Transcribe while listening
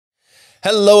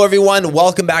Hello, everyone.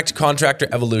 Welcome back to Contractor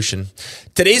Evolution.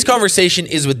 Today's conversation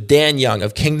is with Dan Young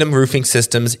of Kingdom Roofing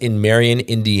Systems in Marion,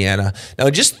 Indiana. Now,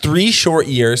 in just 3 short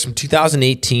years, from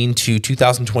 2018 to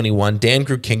 2021, Dan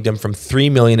grew Kingdom from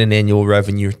 $3 million in annual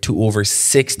revenue to over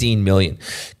 $16 million.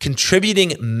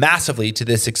 Contributing massively to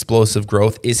this explosive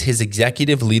growth is his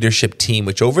executive leadership team,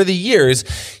 which over the years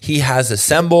he has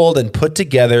assembled and put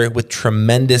together with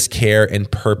tremendous care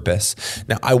and purpose.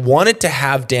 Now, I wanted to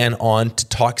have Dan on to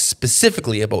talk specifically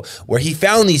about where he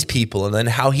found these people and then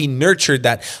how he nurtured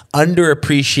that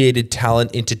underappreciated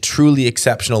talent into truly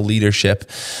exceptional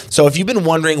leadership. So if you've been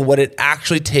wondering what it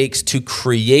actually takes to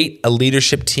create a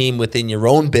leadership team within your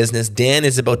own business, Dan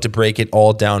is about to break it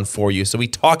all down for you. So we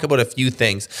talk about a few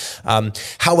things,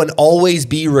 how an always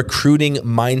be recruiting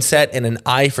mindset and an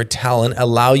eye for talent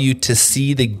allow you to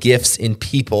see the gifts in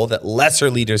people that lesser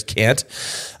leaders can't.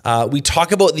 We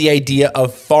talk about the idea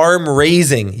of farm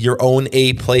raising your own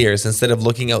A players instead of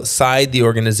looking outside the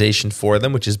organization for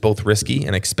them, which is both risky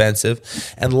and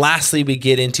expensive. And lastly, we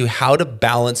get into how to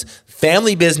balance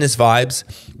family business vibes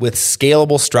with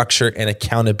scalable structure and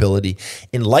accountability.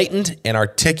 Enlightened and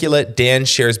articulate, Dan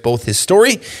shares both his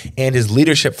story and his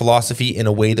leadership philosophy in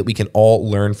a way that we can all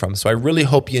learn from. So I really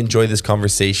hope you enjoy this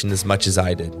conversation as much as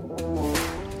I did.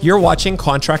 You're watching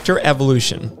Contractor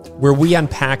Evolution, where we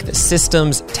unpack the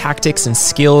systems, tactics, and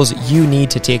skills you need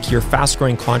to take your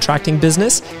fast-growing contracting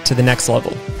business to the next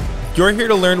level. You're here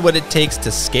to learn what it takes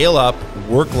to scale up,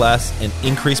 work less, and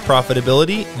increase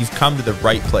profitability. You've come to the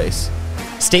right place.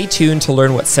 Stay tuned to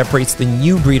learn what separates the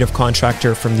new breed of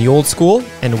contractor from the old school,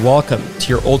 and welcome to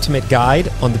your ultimate guide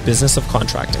on the business of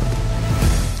contracting.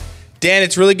 Dan,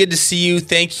 it's really good to see you.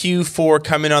 Thank you for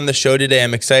coming on the show today.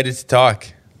 I'm excited to talk.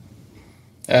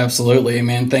 Absolutely,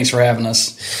 man. Thanks for having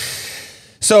us.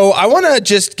 So I want to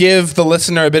just give the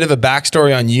listener a bit of a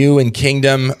backstory on you and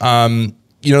Kingdom.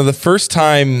 The first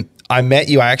time I met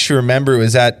you, I actually remember it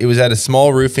was at a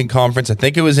small roofing conference. I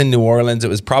think it was in New Orleans. It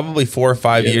was probably 4 or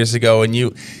 5 years ago. And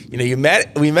we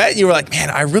met and you were like, man,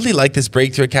 I really like this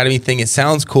Breakthrough Academy thing. It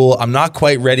sounds cool. I'm not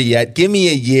quite ready yet. Give me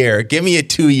a year, give me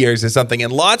 2 years or something.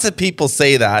 And lots of people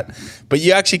say that, but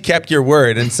you actually kept your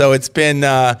word. And so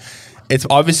it's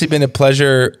obviously been a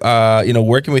pleasure,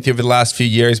 working with you over the last few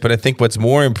years. But I think what's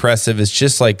more impressive is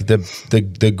just like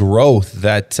the growth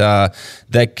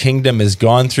that Kingdom has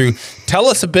gone through. Tell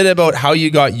us a bit about how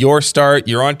you got your start,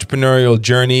 your entrepreneurial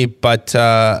journey, but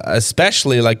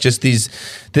especially like just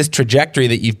this trajectory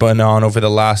that you've been on over the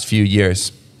last few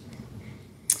years.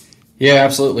 Yeah,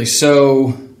 absolutely.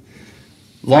 So,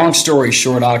 long story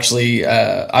short, actually,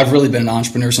 I've really been an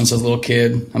entrepreneur since I was a little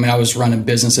kid. I mean, I was running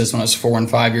businesses when I was 4 and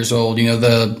 5 years old.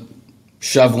 The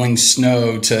shoveling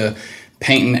snow to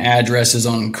painting addresses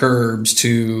on curbs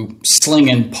to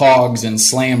slinging pogs and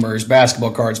slammers,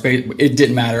 basketball cards. It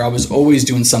didn't matter. I was always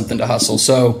doing something to hustle.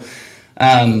 So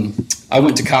I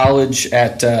went to college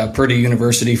at Purdue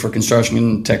University for construction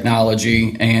and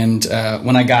technology. And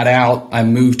when I got out, I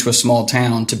moved to a small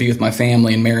town to be with my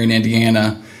family in Marion,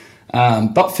 Indiana.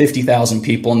 About 50,000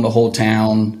 people in the whole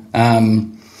town.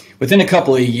 Within a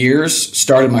couple of years,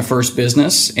 started my first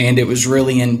business, and it was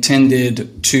really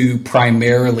intended to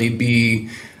primarily be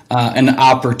an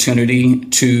opportunity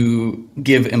to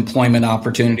give employment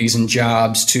opportunities and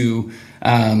jobs to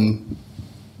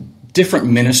different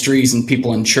ministries and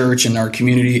people in church and our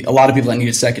community, a lot of people that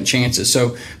needed second chances.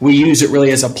 So we use it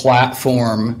really as a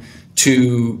platform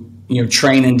to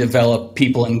train and develop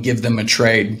people and give them a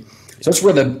trade. So that's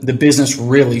where the business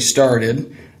really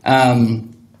started. I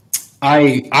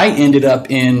ended up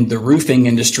in the roofing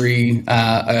industry.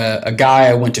 A guy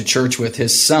I went to church with,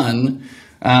 his son,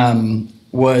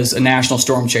 was a national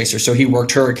storm chaser. So he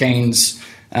worked hurricanes,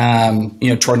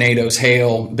 tornadoes,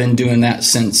 hail, been doing that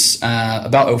since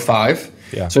about 2005.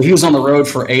 Yeah. So he was on the road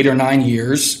for 8 or 9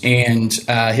 years, and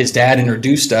his dad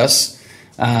introduced us.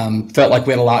 Felt like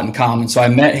we had a lot in common. So I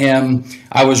met him.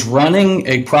 I was running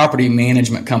a property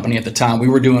management company at the time. We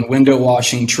were doing window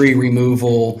washing, tree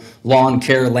removal, lawn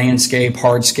care, landscape,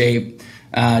 hardscape,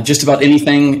 just about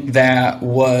anything that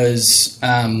was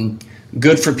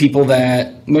good for people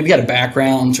that maybe got a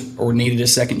background or needed a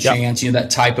second chance, that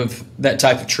type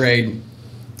of trade.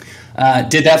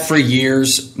 Did that for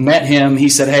years, met him. He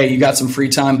said, hey, you got some free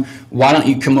time. Why don't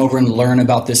you come over and learn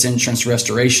about this insurance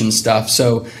restoration stuff?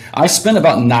 So I spent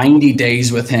about 90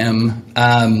 days with him.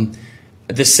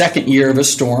 The second year of a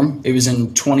storm, it was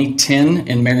in 2010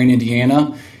 in Marion,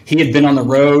 Indiana. He had been on the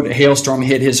road. A hailstorm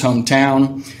hit his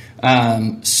hometown.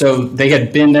 So they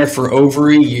had been there for over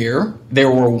a year. They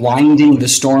were winding the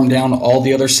storm down. All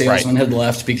the other salesmen had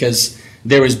left because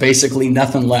there was basically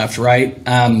nothing left, right?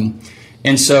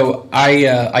 And so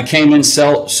I came in,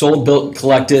 sold, built,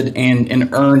 collected,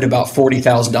 and earned about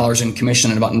 $40,000 in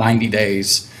commission in about 90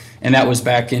 days. And that was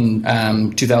back in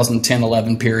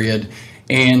 2010-11 period.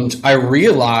 And I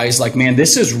realized, like, man,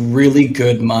 this is really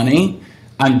good money.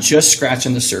 I'm just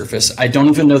scratching the surface. I don't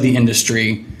even know the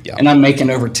industry, and I'm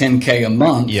making over 10K a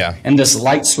month. Yeah. And this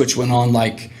light switch went on,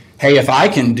 like, hey, if I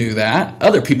can do that,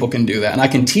 other people can do that, and I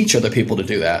can teach other people to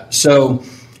do that. So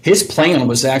his plan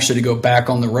was actually to go back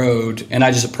on the road, and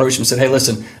I just approached him and said, hey,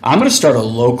 listen, I'm going to start a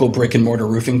local brick and mortar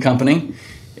roofing company.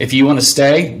 If you want to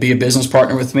stay, be a business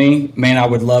partner with me, man, I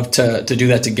would love to do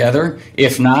that together.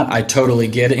 If not, I totally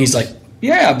get it. And he's like,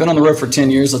 yeah, I've been on the road for 10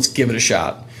 years. Let's give it a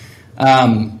shot.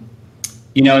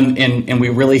 You know, and we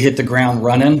really hit the ground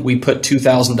running. We put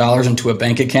 $2,000 into a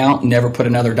bank account, never put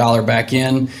another dollar back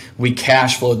in. We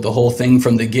cash flowed the whole thing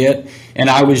from the get. And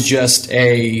I was just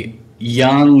a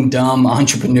young, dumb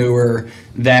entrepreneur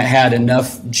that had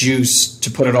enough juice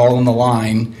to put it all on the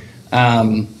line,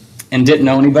 and didn't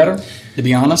know any better, to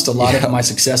be honest. A lot of my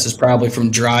success is probably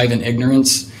from drive and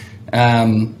ignorance.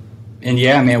 And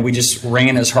yeah, man, we just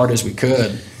ran as hard as we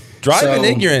could. Drive and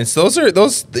ignorance. Those,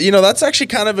 you know, that's actually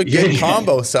kind of a good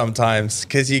combo sometimes,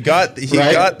 because you got the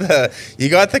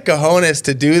cojones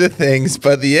to do the things,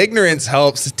 but the ignorance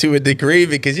helps to a degree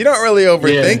because you don't really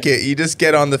overthink it. You just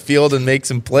get on the field and make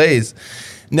some plays.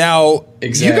 Now,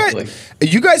 exactly.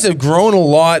 You guys have grown a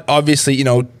lot, obviously, you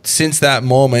know, since that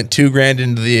moment. $2,000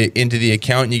 into the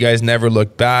account, and you guys never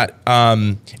looked back.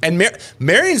 And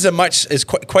Marion's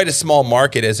quite a small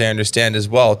market, as I understand, as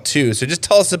well, too. So just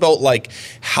tell us about like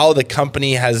how the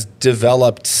company has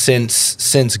developed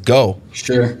since go.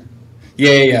 Sure.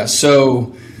 Yeah.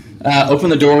 So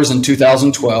opened the doors in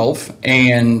 2012,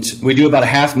 and we do about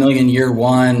 $500,000 year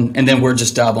one, and then we're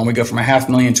just doubling. We go from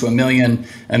 $500,000 to $1 million,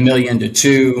 $1 million to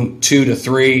 $2 to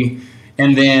 $3,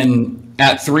 and then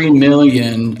at $3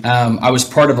 million, I was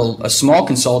part of a small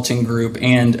consulting group,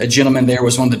 and a gentleman there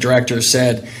was one of the directors,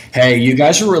 said, hey, you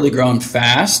guys are really growing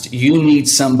fast. You need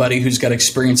somebody who's got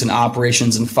experience in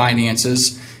operations and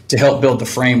finances to help build the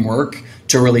framework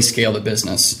to really scale the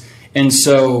business. And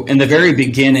so in the very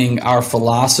beginning, our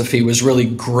philosophy was really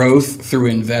growth through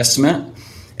investment.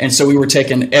 And so we were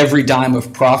taking every dime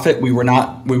of profit. We were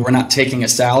not taking a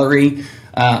salary.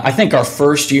 I think our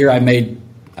first year I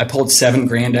pulled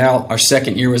 $7,000 out. Our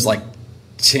second year was like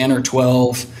 10 or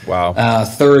 12. Wow.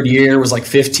 Third year was like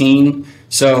 15.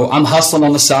 So I'm hustling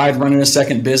on the side, running a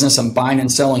second business. I'm buying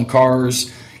and selling cars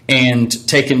and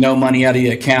taking no money out of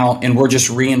the account. And we're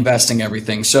just reinvesting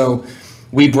everything. So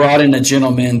we brought in a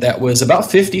gentleman that was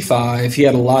about 55. He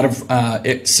had a lot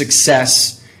of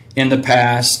success in the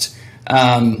past.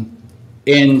 And,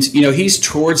 you know, he's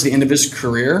towards the end of his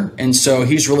career. And so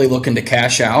he's really looking to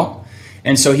cash out.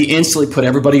 And so he instantly put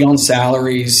everybody on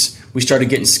salaries. We started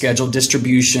getting scheduled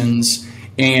distributions.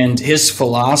 And his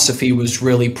philosophy was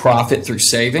really profit through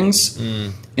savings.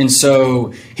 And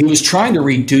so he was trying to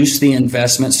reduce the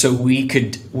investment so we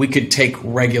could take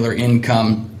regular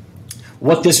income.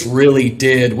 What this really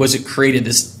did was it created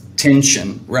this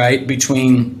tension, right,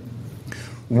 between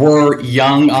we're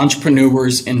young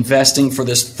entrepreneurs investing for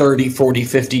this 30, 40,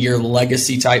 50-year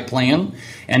legacy type plan.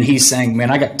 And he's saying,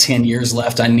 man, I got 10 years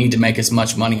left. I need to make as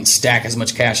much money and stack as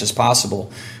much cash as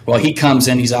possible. Well, he comes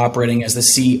in, he's operating as the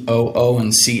COO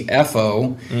and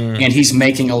CFO, and he's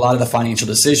making a lot of the financial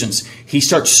decisions. He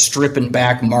starts stripping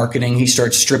back marketing. He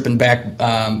starts stripping back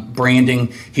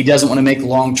branding. He doesn't want to make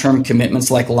long-term commitments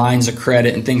like lines of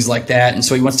credit and things like that. And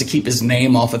so he wants to keep his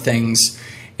name off of things.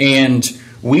 And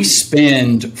we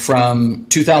spend from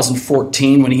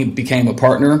 2014, when he became a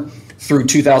partner, through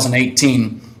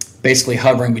 2018, basically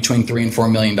hovering between $3 and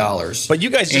 $4 million. But you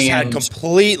guys just had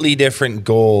completely different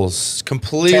goals.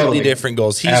 Different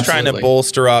goals. He's trying to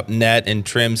bolster up net and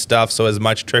trim stuff so as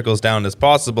much trickles down as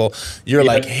possible. You're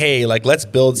like, hey, like let's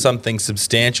build something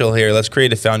substantial here. Let's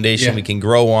create a foundation we can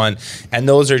grow on. And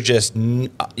those are just,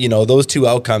 you know, those two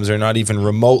outcomes are not even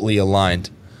remotely aligned.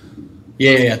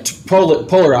 Yeah,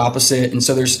 polar opposite. And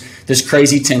so there's this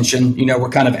crazy tension. You know, we're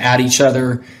kind of at each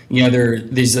other. You know,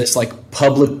 there's this like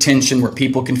public tension where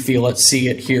people can feel it, see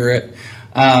it, hear it.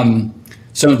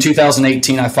 So in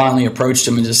 2018, I finally approached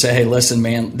him and just said, hey, listen,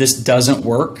 man, this doesn't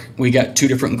work. We got two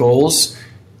different goals.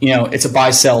 You know, it's a buy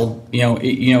sell.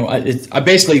 I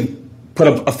basically put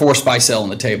a forced buy sell on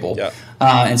the table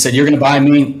and said, you're going to buy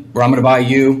me or I'm going to buy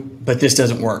you, but this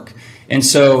doesn't work. And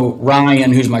so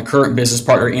Ryan, who's my current business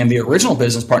partner and the original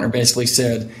business partner, basically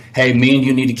said, hey, me and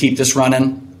you need to keep this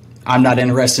running. I'm not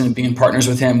interested in being partners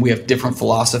with him. We have different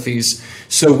philosophies.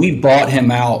 So we bought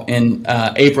him out in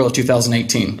April of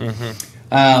 2018.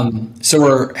 So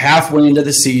we're halfway into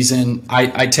the season.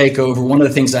 I take over. One of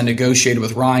the things I negotiated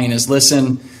with Ryan is,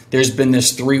 listen, there's been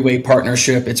this 3-way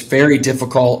partnership. It's very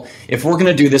difficult. If we're going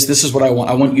to do this, this is what I want.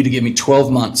 I want you to give me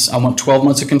 12 months. I want 12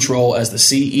 months of control as the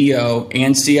CEO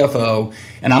and CFO,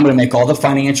 and I'm going to make all the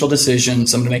financial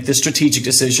decisions. I'm going to make the strategic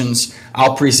decisions.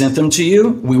 I'll present them to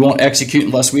you. We won't execute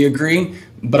unless we agree,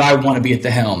 but I want to be at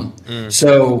the helm.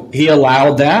 So he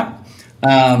allowed that.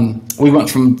 We went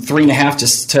from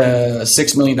 $3.5 to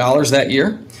 $6 million that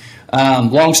year.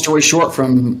 Long story short,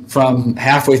 from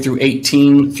halfway through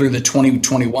 18 through the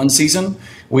 2021 season,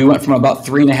 we went from about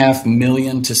 $3.5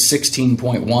 million to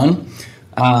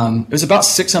 16.1. It was about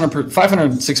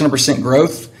 600%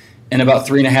 growth in about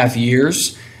 3.5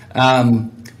 years.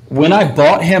 When I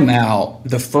bought him out,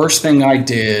 the first thing I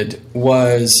did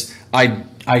was I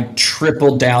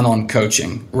tripled down on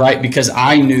coaching, right? Because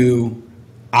I knew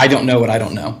I don't know what I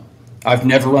don't know. I've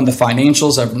never run the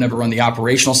financials. I've never run the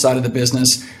operational side of the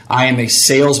business. I am a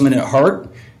salesman at heart,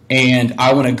 and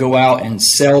I want to go out and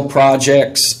sell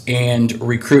projects and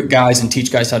recruit guys and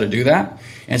teach guys how to do that.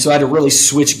 And so I had to really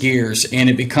switch gears, and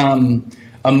it become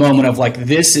a moment of like,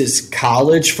 this is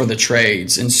college for the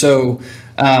trades. And so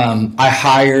I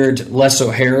hired Les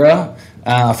O'Hara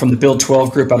from the Build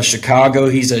 12 group out of Chicago.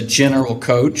 He's a general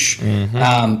coach.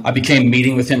 I became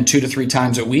meeting with him 2 to 3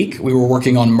 times a week. We were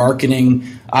working on marketing,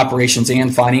 operations,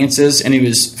 and finances, and he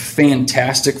was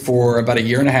fantastic for about 1.5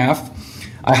 years.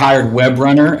 I hired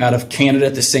WebRunner out of Canada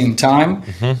at the same time.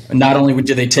 Not only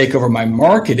did they take over my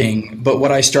marketing, but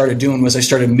what I started doing was I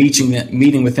started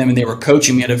meeting with them, and they were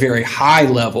coaching me at a very high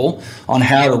level on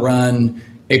how to run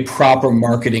a proper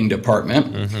marketing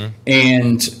department.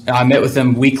 And I met with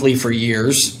them weekly for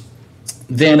years.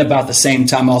 Then about the same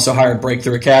time, I also hired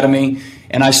Breakthrough Academy,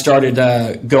 and I started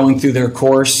going through their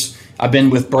course. I've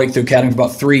been with Breakthrough Academy for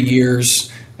about 3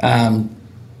 years.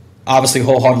 Obviously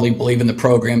wholeheartedly believe in the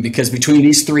program, because between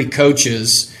these 3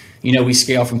 coaches, we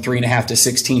scale from 3.5 to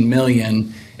 16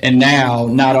 million. And now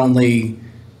not only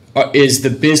is the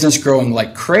business growing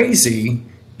like crazy,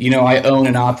 I own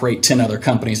and operate 10 other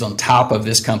companies on top of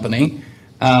this company.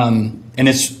 And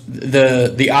it's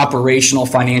the operational,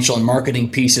 financial, and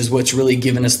marketing piece is what's really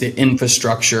given us the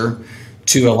infrastructure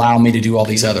to allow me to do all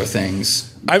these other things.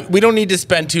 We don't need to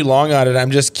spend too long on it.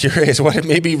 I'm just curious. What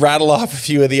maybe rattle off a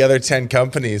few of the other 10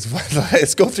 companies.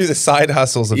 Let's go through the side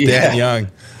hustles of Dan Young.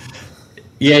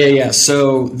 Yeah.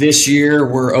 So this year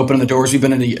we're opening the doors. We've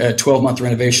been in a 12-month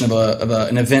renovation of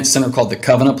an event center called the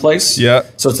Covenant Place. Yeah.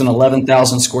 So it's an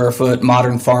 11,000 square foot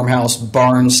modern farmhouse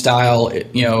barn style,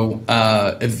 venue.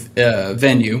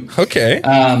 Okay.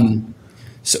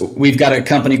 So we've got a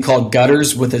company called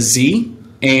Gutters with a Z,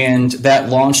 and that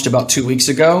launched about 2 weeks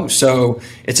ago. So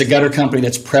it's a gutter company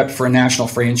that's prepped for a national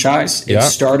franchise. It's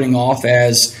starting off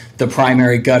as the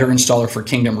primary gutter installer for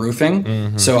Kingdom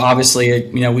Roofing. So obviously,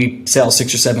 we sell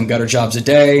 6 or 7 gutter jobs a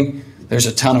day. There's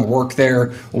a ton of work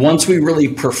there. Once we really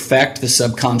perfect the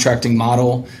subcontracting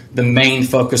model, the main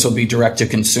focus will be direct to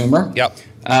consumer.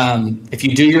 If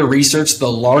you do your research,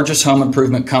 the largest home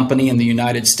improvement company in the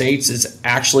United States is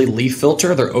actually Leaf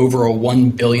Filter. They're over a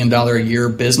 $1 billion a year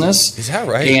business. Is that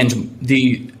right?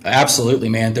 And absolutely,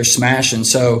 man, they're smashing.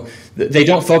 So they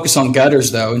don't focus on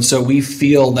gutters, though. And so we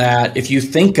feel that if you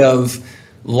think of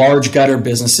large gutter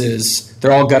businesses,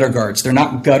 they're all gutter guards. They're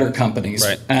not gutter companies.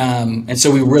 Right. And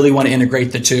so we really want to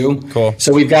integrate the two. Cool.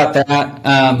 So we've got that.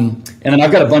 And then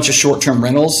I've got a bunch of short-term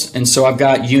rentals. And so I've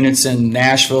got units in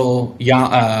Nashville,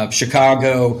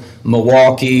 Chicago,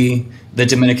 Milwaukee, the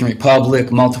Dominican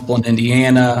Republic, multiple in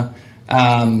Indiana.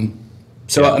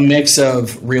 So a mix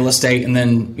of real estate, and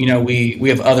then, we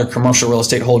have other commercial real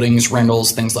estate holdings,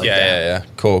 rentals, things like that. Yeah.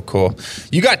 Cool.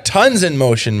 You got tons in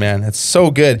motion, man. That's so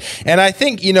good. And I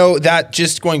think, that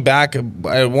just going back,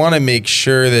 I want to make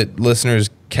sure that listeners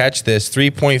catch this,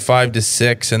 3.5 to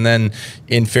 6, and then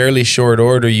in fairly short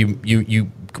order, you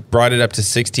brought it up to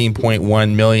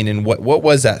 16.1 million. And what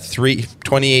was that?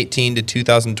 2018 to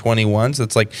 2021. So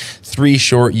it's like 3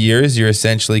 short years. You're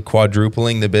essentially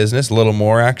quadrupling the business, a little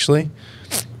more actually.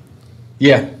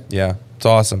 Yeah, it's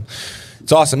awesome.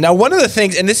 Now, one of the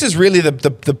things, and this is really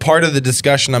the part of the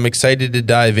discussion I'm excited to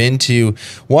dive into,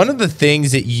 one of the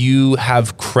things that you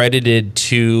have credited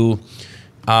to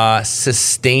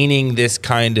sustaining this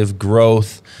kind of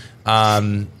growth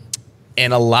and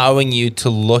allowing you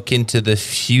to look into the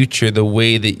future the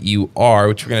way that you are,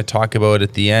 which we're going to talk about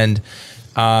at the end,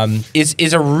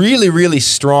 is a really, really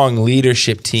strong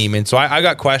leadership team. And so I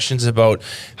got questions about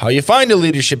how you find a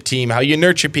leadership team, how you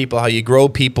nurture people, how you grow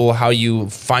people, how you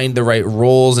find the right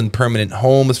roles and permanent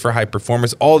homes for high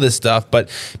performers, all this stuff. But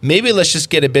maybe let's just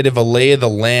get a bit of a lay of the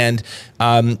land.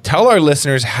 Tell our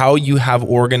listeners how you have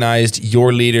organized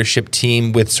your leadership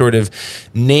team with sort of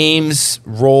names,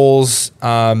 roles,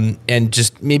 and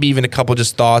just maybe even a couple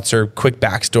just thoughts or quick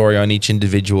backstory on each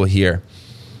individual here.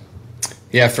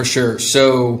 Yeah, for sure.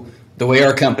 So the way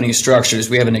our company is structured is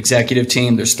we have an executive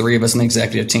team. There's 3 of us in the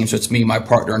executive team. So it's me, my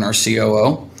partner, and our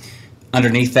COO.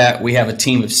 Underneath that, we have a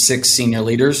team of 6 senior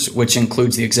leaders, which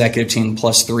includes the executive team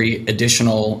plus 3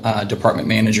 additional department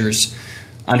managers.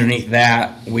 Underneath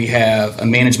that, we have a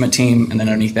management team, and then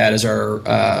underneath that is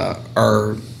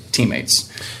our teammates.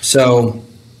 So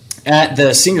at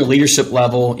the senior leadership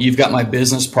level, you've got my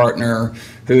business partner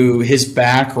who his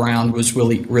background was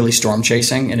really storm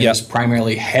chasing, and it was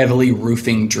primarily heavily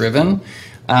roofing driven.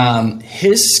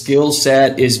 His skill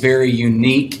set is very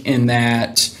unique in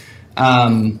that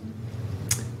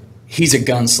he's a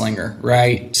gunslinger,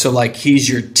 right? So like he's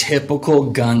your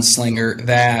typical gunslinger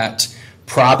that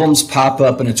problems pop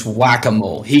up and it's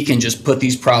whack-a-mole. He can just put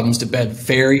these problems to bed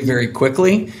very, very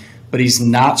quickly, but he's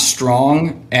not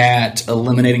strong at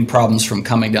eliminating problems from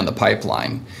coming down the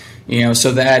pipeline.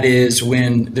 So that is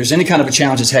when there's any kind of a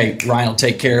challenge, is, hey, Ryan will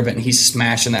take care of it, and he's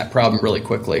smashing that problem really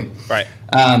quickly. Right.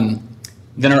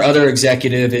 Then our other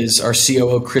executive is our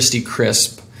COO, Christy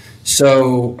Crisp.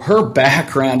 So her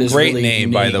background is great really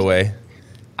name, unique. By the way.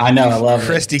 I know, I love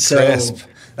Christy it. Crisp.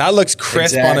 That looks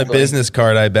crisp on a business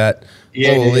card, I bet.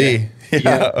 Yeah, holy.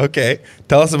 Yeah. Okay.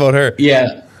 Tell us about her.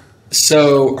 Yeah.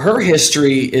 So her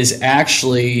history is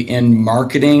actually in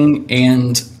marketing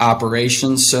and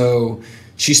operations. So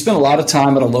she spent a lot of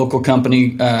time at a local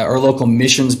company or local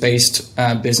missions-based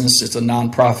business. It's a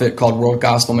nonprofit called World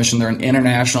Gospel Mission. They're an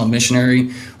international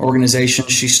missionary organization.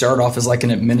 She started off as like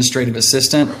an administrative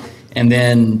assistant and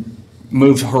then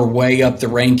moved her way up the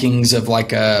rankings of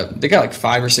they got like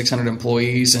 500 or 600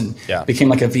 employees and became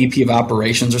like a VP of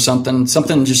operations or something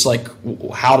just like,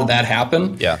 how did that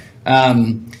happen? Yeah.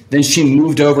 Then she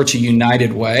moved over to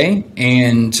United Way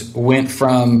and went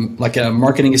from like a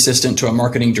marketing assistant to a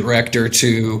marketing director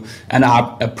to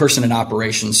a person in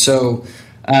operations. So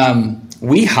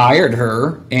we hired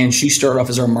her, and she started off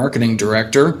as our marketing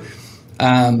director.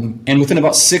 And within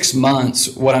about 6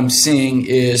 months, what I'm seeing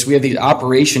is we have these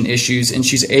operation issues, and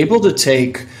she's able to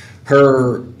take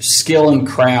her skill and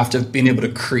craft of being able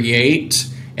to create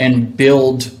and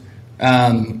build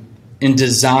and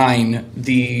design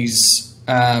these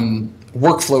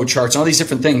workflow charts, all these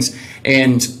different things,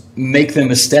 and make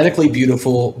them aesthetically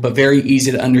beautiful but very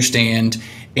easy to understand.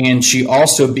 And she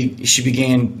also she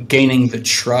began gaining the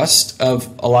trust of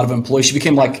a lot of employees. She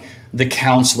became like the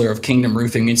counselor of Kingdom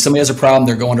Roofing. I mean, somebody has a problem,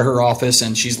 they're going to her office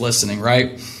and she's listening,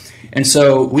 right? And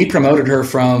so we promoted her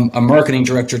from a marketing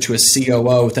director to a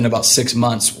COO within about 6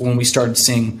 months when we started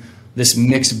seeing this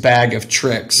mixed bag of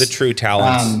tricks. The true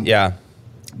talents, yeah.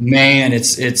 Man,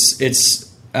 it's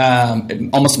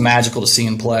almost magical to see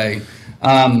in play.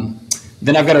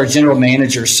 Then I've got our general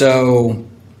manager. So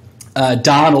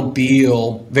Donald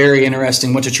Beal, very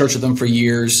interesting, went to church with him for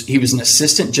years. He was an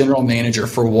assistant general manager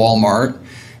for Walmart,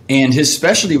 and his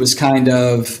specialty was kind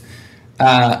of,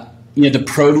 the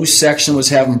produce section was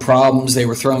having problems. They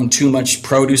were throwing too much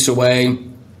produce away.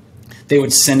 They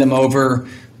would send him over.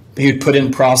 He would put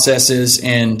in processes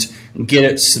and get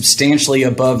it substantially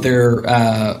above their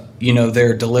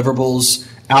deliverables,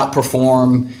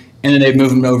 outperform, and then they'd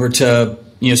move him over to,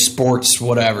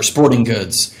 sporting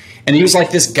goods. And he was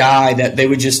like this guy that they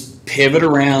would just pivot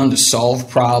around to solve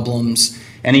problems.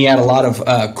 And he had a lot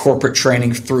of corporate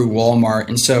training through Walmart.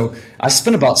 And so I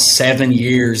spent about 7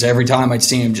 years every time I'd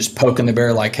see him just poking the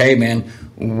bear like, hey, man,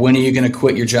 when are you going to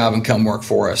quit your job and come work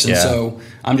for us? And so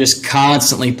I'm just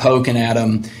constantly poking at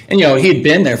him. And, he had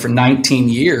been there for 19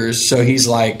 years. So he's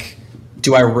like,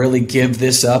 do I really give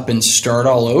this up and start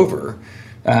all over?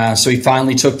 So he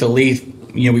finally took the leap.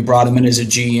 We brought him in as a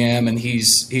GM, and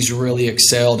he's really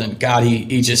excelled. And God,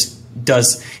 he just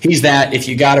does. He's that. If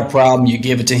you got a problem, you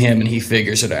give it to him, and he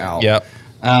figures it out. Yep.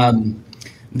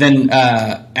 Then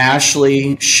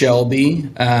Ashley Shelby,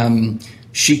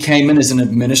 she came in as an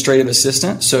administrative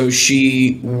assistant. So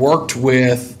she worked in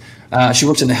the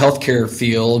healthcare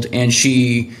field, and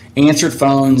she answered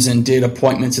phones and did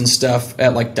appointments and stuff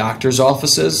at like doctors'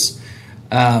 offices.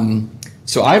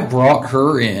 So I brought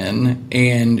her in,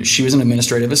 and she was an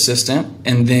administrative assistant.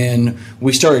 And then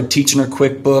we started teaching her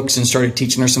QuickBooks and started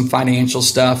teaching her some financial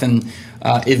stuff, and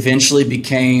eventually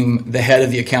became the head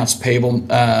of the accounts payable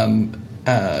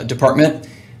department.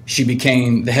 she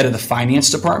became the head of the finance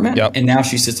department, and now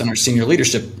she sits on our senior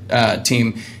leadership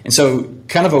team. And so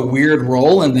kind of a weird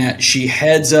role in that she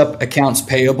heads up accounts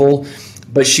payable,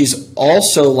 but she's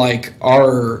also like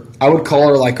I would call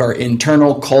her like our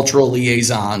internal cultural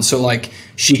liaison. So like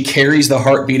she carries the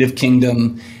heartbeat of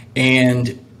Kingdom,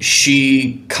 and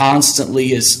she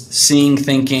constantly is seeing,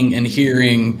 thinking, and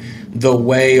hearing the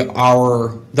way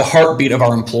the heartbeat of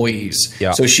our employees.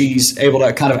 So she's able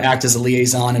to kind of act as a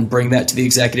liaison and bring that to the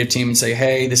executive team and say,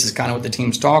 hey, this is kind of what the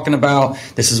team's talking about.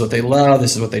 This is what they love.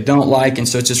 This is what they don't like. And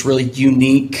so it's this really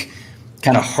unique,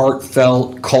 kind of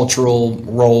heartfelt cultural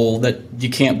role that you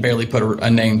can't barely put a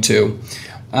name to.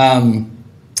 And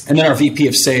then our VP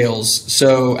of sales.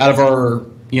 So out of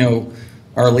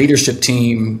our leadership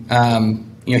team,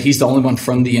 he's the only one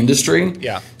from the industry.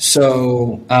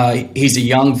 So he's a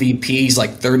young VP. He's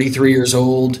like 33 years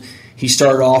old. He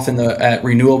started off at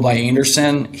Renewal by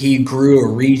Andersen. He grew a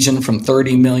region from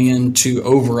 30 million to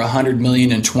over 100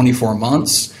 million in 24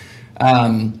 months.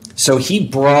 So he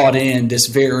brought in this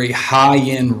very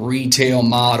high-end retail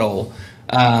model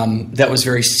that was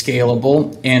very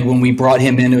scalable. And when we brought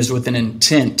him in, it was with an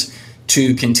intent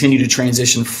to continue to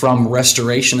transition from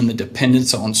restoration and the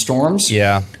dependence on storms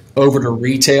over to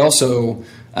retail. So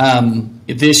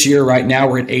this year, right now,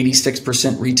 we're at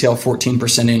 86% retail,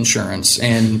 14% insurance.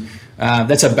 And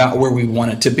that's about where we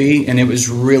want it to be. And it was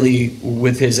really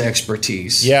with his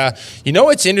expertise. Yeah. You know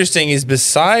what's interesting is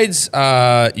besides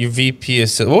your VP,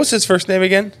 what was his first name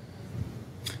again?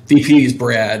 VP is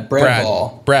Brad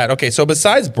Ball. Brad. Okay. So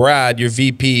besides Brad, your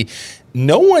VP,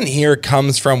 no one here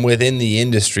comes from within the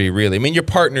industry, really. I mean, your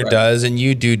partner does, and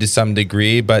you do to some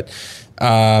degree, but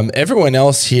everyone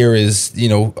else here is,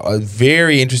 a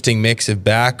very interesting mix of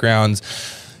backgrounds.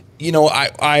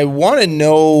 I want to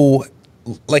know,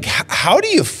 like, how do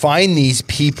you find these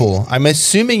people? I'm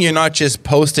assuming you're not just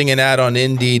posting an ad on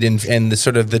Indeed and the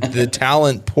sort of the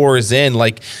talent pours in.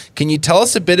 Like, can you tell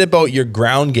us a bit about your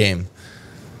ground game?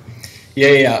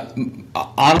 Yeah.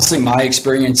 Honestly, my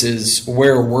experience is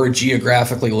where we're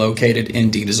geographically located,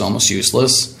 Indeed is almost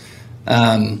useless.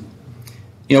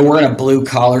 We're in a blue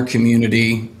collar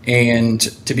community, and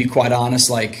to be quite honest,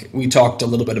 like we talked a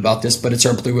little bit about this, but it's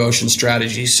our blue ocean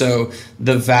strategy. So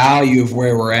the value of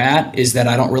where we're at is that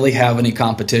I don't really have any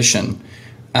competition.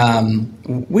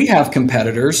 We have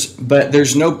competitors, but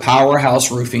there's no powerhouse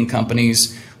roofing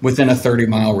companies within a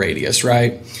 30-mile radius,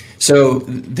 right? So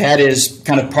that is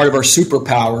kind of part of our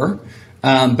superpower,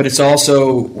 but it's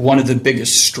also one of the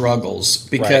biggest struggles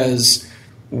because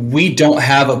we don't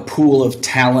have a pool of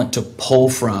talent to pull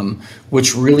from,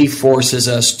 which really forces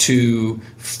us to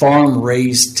farm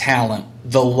raise talent,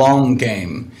 the long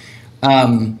game.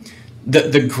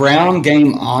 The ground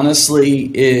game,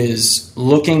 honestly, is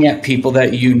looking at people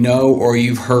that you know or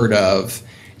you've heard of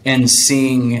and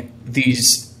seeing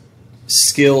these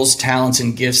skills, talents,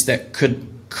 and gifts that could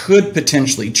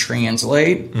potentially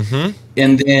translate.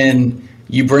 And then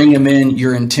you bring them in,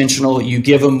 you're intentional, you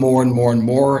give them more and more and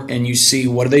more, and you see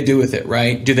what do they do with it,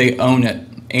 right? Do they own it?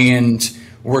 And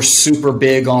we're super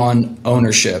big on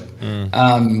ownership.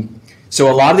 So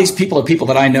a lot of these people are people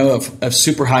that I know of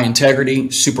super high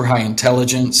integrity, super high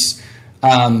intelligence,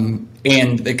 and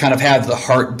they kind of have the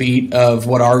heartbeat of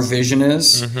what our vision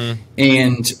is.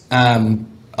 And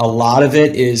a lot of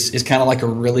it is kind of like a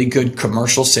really good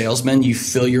commercial salesman. You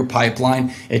fill your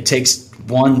pipeline. It takes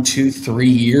 1, 2, 3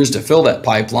 years to fill that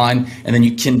pipeline, and then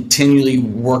you continually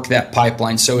work that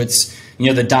pipeline. So it's,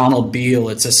 the Donald Beal,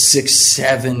 it's a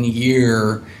 6-7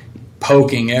 year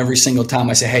poking every single time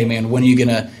I say, hey man, when are you going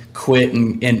to quit?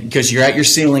 And because you're at your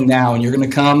ceiling now and you're going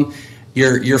to come,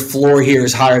 your floor here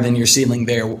is higher than your ceiling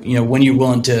there. When you're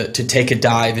willing to take a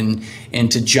dive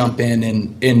and to jump in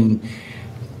and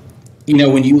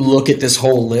when you look at this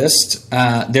whole list,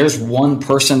 there's one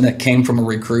person that came from a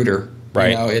recruiter.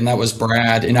 Right. And that was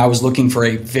Brad. And I was looking for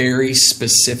a very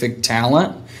specific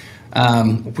talent.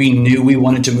 We knew we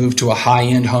wanted to move to a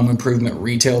high-end home improvement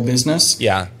retail business.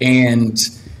 And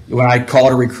when I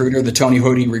called a recruiter, the Tony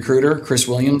Hoodie recruiter, Chris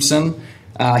Williamson,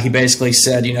 he basically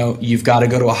said, you've got to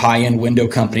go to a high-end window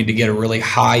company to get a really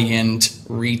high-end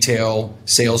retail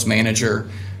sales manager.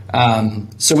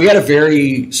 So we had a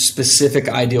very specific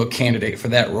ideal candidate for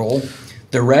that role.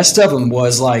 The rest of them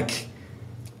was like,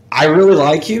 I really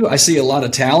like you. I see a lot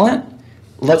of talent.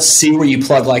 Let's see where you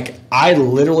plug. Like I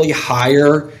literally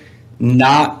hire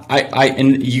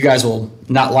and you guys will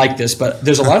not like this, but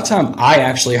there's a lot of time I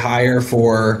actually hire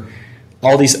for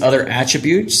all these other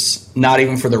attributes, not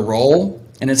even for the role.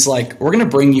 And it's like, we're going to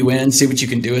bring you in, see what you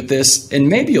can do with this. And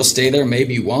maybe you'll stay there,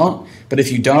 maybe you won't. But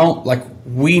if you don't, like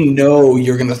we know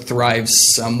you're going to thrive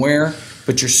somewhere,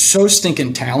 but you're so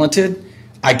stinking talented.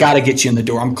 I got to get you in the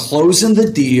door. I'm closing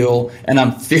the deal and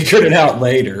I'm figuring it out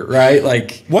later, right?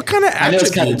 Like, what kind of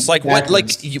attributes?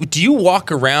 Do you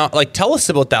walk around? Like, tell us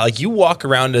about that. Like, you walk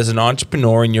around as an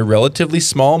entrepreneur in your relatively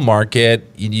small market.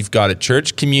 You've got a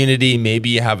church community. Maybe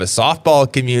you have a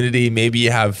softball community. Maybe you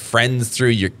have friends through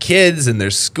your kids and their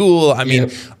school. I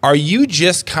mean, are you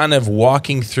just kind of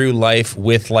walking through life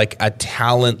with like a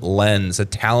talent lens, a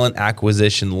talent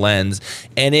acquisition lens?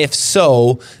 And if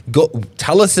so,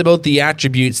 tell us about the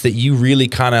attributes that you really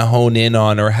kind of hone in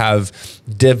on or have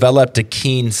developed a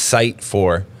keen sight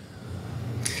for.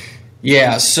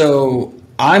 Yeah, so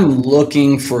I'm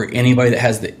looking for anybody that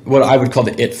has what I would call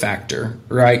the it factor,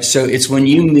 right? So it's when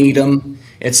you meet them,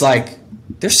 it's like,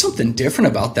 there's something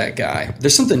different about that guy.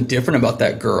 There's something different about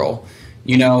that girl,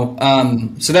 you know?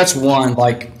 So that's one.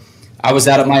 Like, I was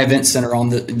out at my event center on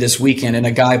this weekend, and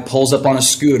a guy pulls up on a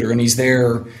scooter, and he's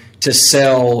there to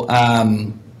sell,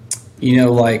 bug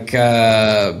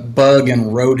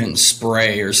and rodent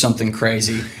spray or something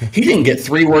crazy. He didn't get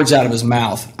 3 words out of his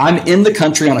mouth. I'm in the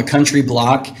country on a country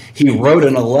block. He rode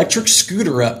an electric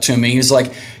scooter up to me. He's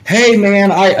like, hey,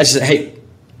 man. I said, hey,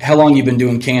 how long you been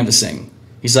doing canvassing?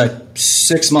 He's like,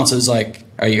 6 months. I was like,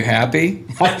 are you happy?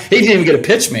 He didn't even get to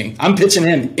pitch me. I'm pitching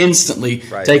him instantly,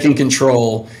 taking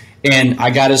control. And I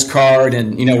got his card,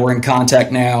 and, we're in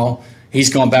contact now.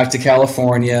 He's going back to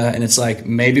California, and it's like,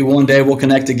 maybe one day we'll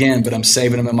connect again, but I'm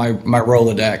saving him in my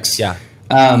Rolodex. Yeah.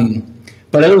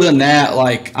 But other than that,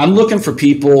 like, I'm looking for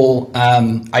people.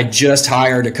 I just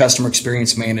hired a customer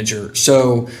experience manager.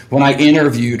 So when I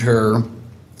interviewed her,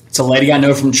 it's a lady I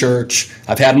know from church.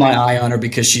 I've had my eye on her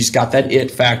because she's got that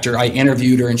it factor. I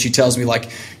interviewed her, and she tells me, like,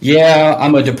 yeah,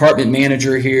 I'm a department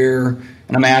manager here.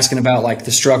 And I'm asking about like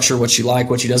the structure, what she like,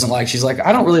 what she doesn't like. She's like,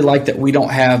 I don't really like that we don't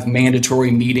have mandatory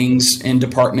meetings in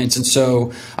departments. And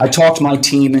so I talked my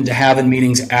team into having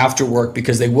meetings after work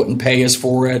because they wouldn't pay us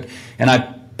for it. And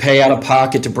I pay out of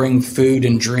pocket to bring food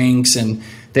and drinks, and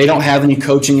they don't have any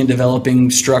coaching and developing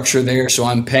structure there. So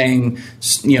I'm paying,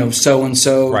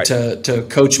 so-and-so to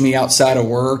coach me outside of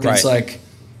work. And it's like,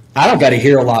 I don't got to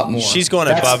hear a lot more. She's going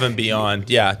above and beyond.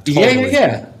 Yeah. Totally.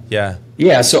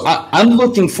 Yeah, so I'm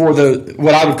looking for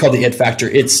what I would call the it factor.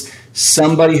 It's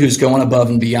somebody who's going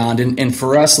above and beyond. And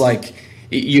for us, like,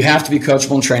 you have to be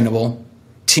coachable and trainable.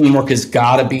 Teamwork has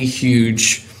got to be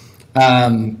huge.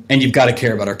 And you've got to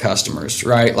care about our customers,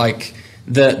 right? Like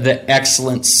the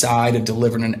excellent side of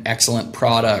delivering an excellent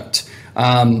product.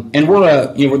 And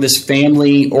we're this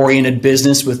family-oriented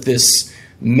business with this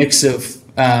mix of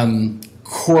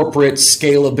corporate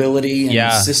scalability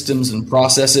and systems and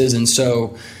processes. And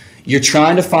so you're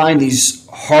trying to find these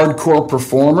hardcore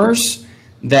performers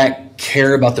that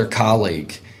care about their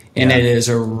colleague. And it is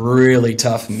a really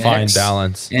tough mix. Fine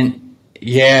balance. And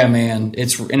yeah, man,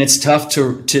 it's tough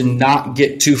to not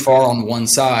get too far on one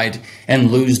side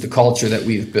and lose the culture that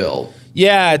we've built.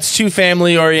 Yeah, it's too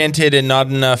family oriented and not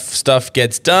enough stuff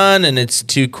gets done, and it's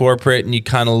too corporate, and you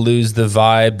kind of lose the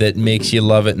vibe that makes you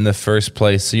love it in the first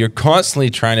place. So you're constantly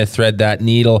trying to thread that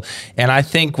needle. And I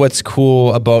think what's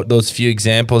cool about those few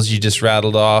examples you just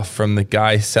rattled off, from the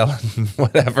guy selling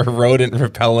whatever rodent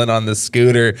repellent on the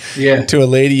scooter to a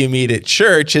lady you meet at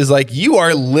church, is like, you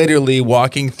are literally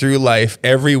walking through life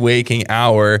every waking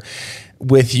hour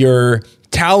with your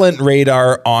talent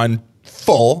radar on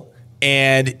full.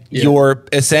 And you're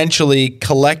essentially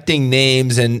collecting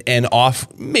names and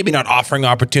maybe not offering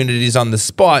opportunities on the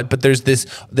spot, but there's this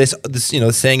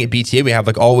saying at BTA we have,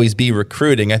 like, always be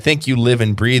recruiting. I think you live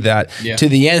and breathe that to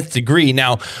the nth degree.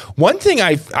 Now, one thing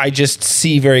I just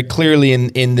see very clearly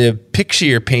in the picture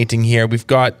you're painting here, we've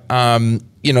got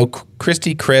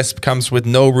Christy Crisp comes with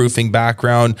no roofing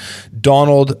background.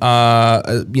 Donald,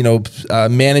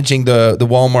 managing the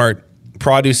Walmart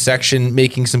produce section,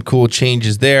 making some cool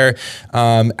changes there.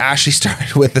 Ashley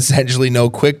started with essentially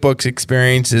no QuickBooks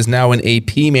experience, is now an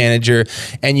AP manager.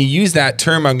 And you use that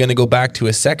term I'm going to go back to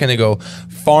a second ago,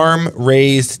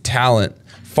 farm-raised talent.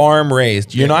 Farm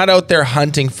raised. You're not out there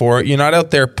hunting for it. You're not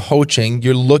out there poaching.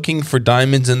 You're looking for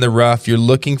diamonds in the rough. You're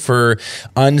looking for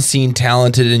unseen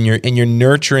talented, and you're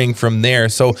nurturing from there.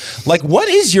 So, like,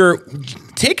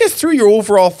 take us through your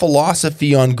overall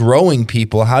philosophy on growing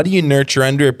people. How do you nurture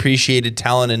underappreciated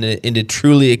talent into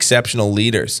truly exceptional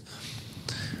leaders?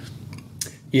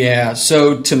 Yeah.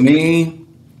 So to me,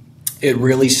 it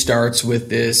really starts with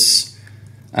this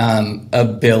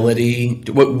ability,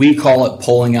 what we call it,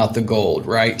 pulling out the gold,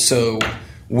 right? So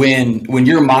when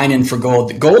you're mining for gold,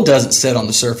 the gold doesn't sit on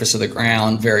the surface of the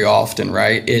ground very often,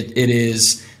 right? It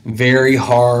is very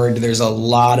hard. There's a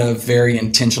lot of very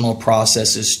intentional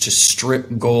processes to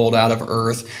strip gold out of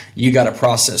earth. You got to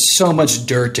process so much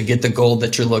dirt to get the gold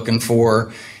that you're looking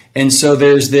for. And so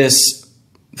there's this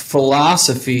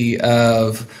philosophy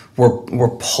of we're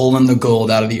pulling the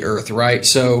gold out of the earth, right?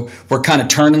 So we're kind of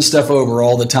turning stuff over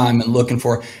all the time and looking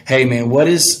for, hey man, what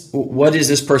is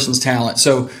this person's talent?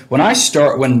 So when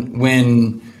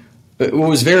it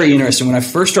was very interesting, when I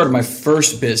first started my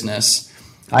first business,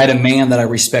 I had a man that I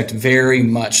respect very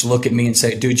much look at me and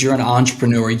say, dude, you're an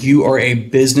entrepreneur. You are a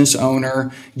business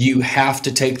owner. You have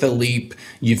to take the leap.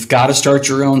 You've got to start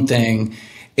your own thing.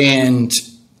 And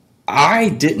I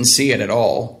didn't see it at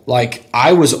all. Like,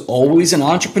 I was always an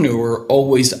entrepreneur,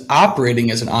 always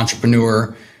operating as an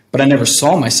entrepreneur, but I never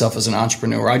saw myself as an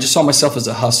entrepreneur. I just saw myself as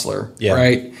a hustler,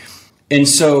 right? And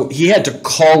so he had to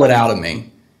call it out of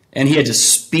me, and he had to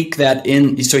speak that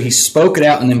in. So he spoke it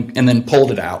out and then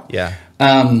pulled it out. Yeah.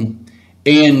 And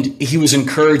he was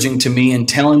encouraging to me and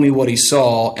telling me what he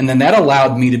saw, and then that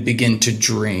allowed me to begin to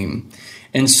dream.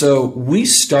 And so we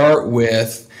start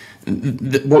with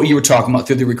what you were talking about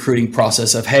through the recruiting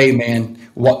process of, hey man,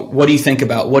 what do you think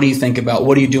about? What do you think about?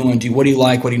 What are you doing? What do you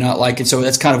like? What do you not like? And so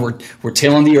that's kind of we're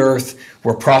tilling the earth.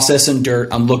 We're processing dirt.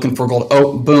 I'm looking for gold.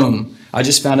 Oh, boom. I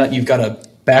just found out you've got a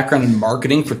background in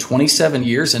marketing for 27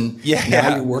 years, and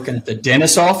now you're working at the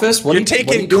dentist's office. What are you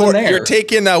doing there? You're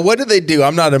taking, what do they do?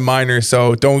 I'm not a miner,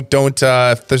 so don't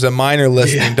if there's a miner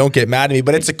listening, don't get mad at me,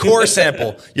 but it's a core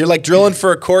sample. You're like drilling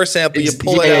for a core sample. You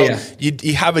pull it out.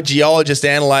 You have a geologist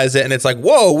analyze it, and it's like,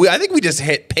 whoa, I think we just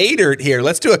hit pay dirt here.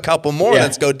 Let's do a couple more.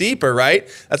 Let's go deeper, right?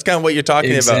 That's kind of what you're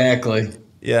talking about. Exactly.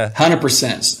 Yeah.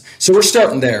 100%. So we're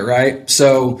starting there, right?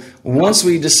 So once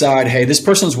we decide, hey, this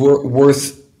person's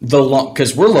worth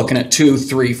because we're looking at 2,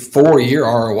 3, 4 year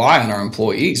ROI on our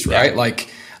employees, right?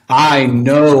 Like, I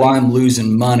know I'm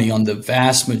losing money on the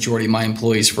vast majority of my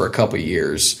employees for a couple of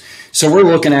years. So we're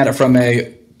looking at it from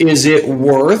is it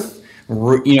worth,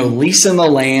 leasing the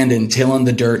land and tilling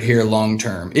the dirt here long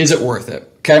term? Is it worth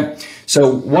it? Okay.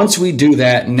 So once we do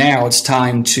that, now it's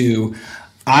time to,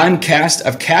 I've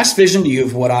cast vision to you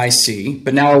of what I see,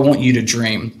 but now I want you to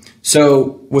dream.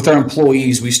 So with our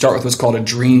employees, we start with what's called a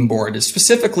dream board. It's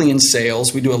specifically in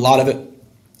sales. We do a lot of it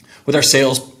with our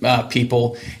sales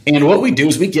people. And what we do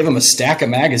is we give them a stack of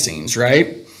magazines,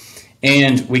 right?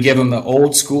 And we give them an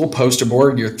old school poster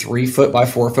board, your 3 foot by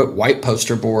 4 foot white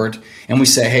poster board. And we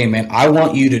say, hey, man, I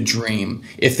want you to dream.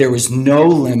 If there was no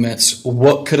limits,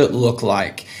 what could it look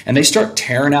like? And they start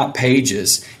tearing out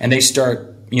pages, and they start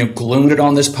gluing it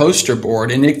on this poster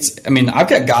board. And I've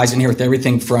got guys in here with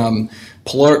everything from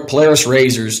Polaris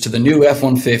razors to the new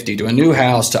F-150 to a new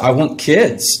house to I want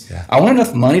kids. Yeah. I want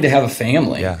enough money to have a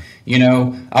family. Yeah.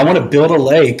 I want to build a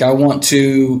lake. I want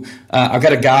to, I've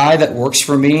got a guy that works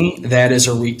for me that is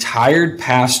a retired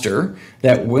pastor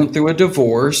that went through a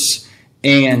divorce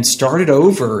and started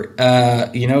over,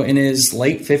 in his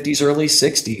late 50s, early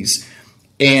 60s.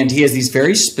 And he has these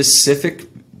very specific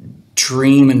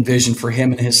dream and vision for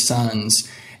him and his sons,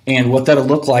 and what that'll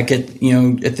look like at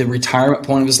the retirement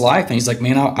point of his life. And he's like,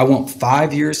 man, I want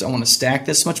 5 years. I want to stack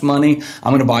this much money.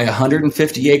 I'm going to buy a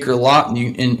 150-acre lot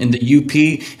in the UP.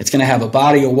 It's going to have a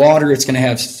body of water. It's going to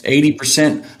have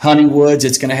 80% honeywoods.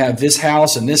 It's going to have this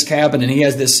house and this cabin. And he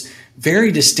has this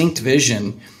very distinct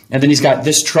vision. And then he's got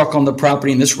this truck on the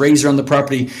property and this razor on the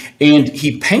property. And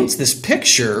he paints this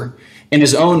picture in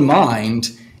his own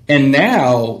mind. And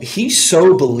now he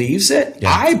so believes it.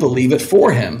 Yeah. I believe it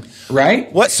for him. Right.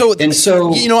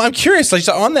 I'm curious, like,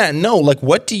 on that note, like,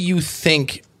 what do you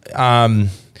think,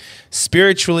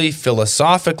 spiritually,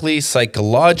 philosophically,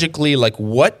 psychologically, like,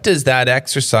 what does that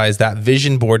exercise, that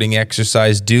vision boarding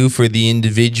exercise, do for the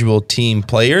individual team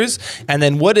players? And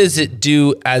then what does it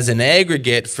do as an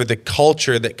aggregate for the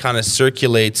culture that kind of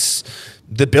circulates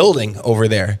the building over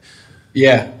there?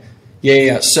 Yeah.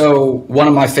 So one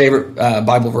of my favorite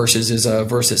Bible verses is a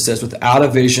verse that says, without a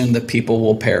vision, the people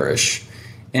will perish.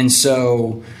 And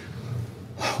so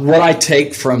what I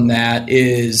take from that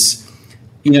is,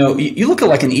 you look at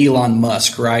like an Elon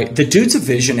Musk, right? The dude's a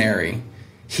visionary.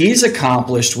 He's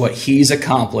accomplished what he's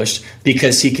accomplished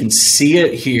because he can see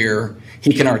it here,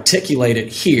 he can articulate it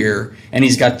here, and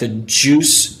he's got the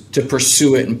juice to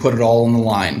pursue it and put it all on the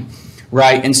line,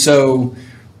 right? And so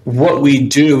what we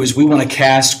do is we want to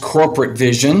cast corporate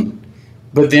vision,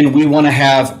 but then we want to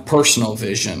have personal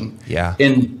vision. Yeah.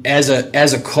 And as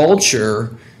a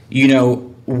culture,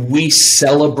 we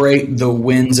celebrate the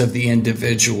wins of the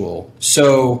individual.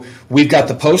 So we've got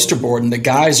the poster board and the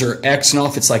guys are Xing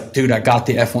off. It's like, dude, I got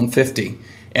the F-150.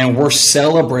 And we're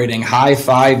celebrating,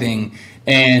 high-fiving,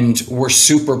 and we're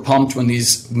super pumped when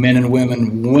these men and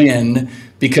women win,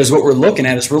 because what we're looking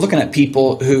at is we're looking at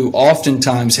people who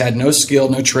oftentimes had no skill,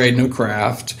 no trade, no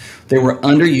craft. They were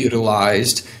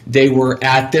underutilized. They were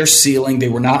at their ceiling. They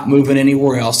were not moving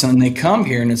anywhere else. And then they come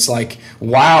here and it's like,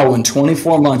 wow, in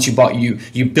 24 months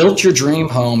you built your dream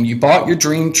home, you bought your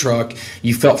dream truck,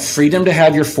 you felt freedom to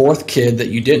have your fourth kid that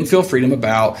you didn't feel freedom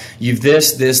about. You've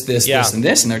this, and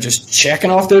this. And they're just checking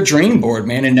off their dream board,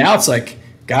 man. And now it's like,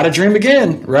 got to dream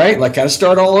again, right? Like, got to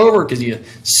start all over because you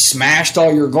smashed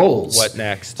all your goals. What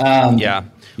next? Yeah.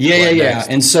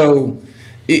 And so,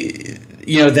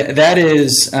 that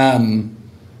is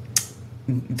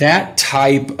that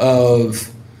type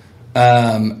of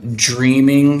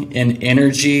dreaming and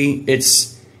energy.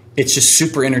 It's just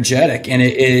super energetic, and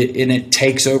it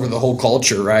takes over the whole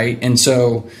culture, right? And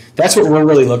so that's what we're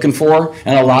really looking for.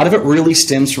 And a lot of it really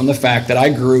stems from the fact that I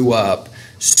grew up,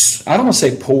 I don't want to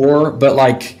say poor, but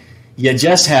like you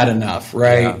just had enough,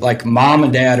 right? Yeah. Like mom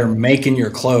and dad are making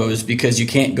your clothes because you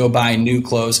can't go buy new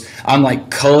clothes. I'm like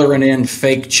coloring in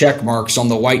fake check marks on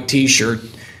the white T-shirt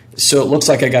so it looks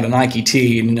like I got a Nike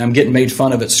tee and I'm getting made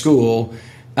fun of at school,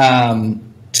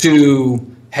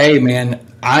 to, hey, man,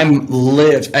 I'm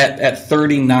lived at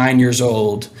 39 years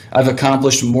old. I've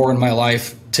accomplished more in my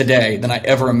life today than I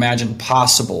ever imagined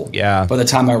possible by the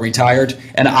time I retired.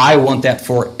 And I want that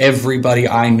for everybody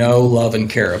I know, love, and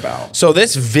care about. So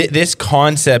this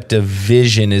concept of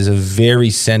vision is a very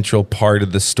central part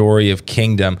of the story of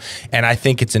Kingdom. And I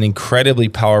think it's an incredibly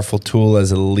powerful tool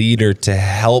as a leader to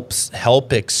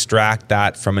help extract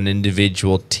that from an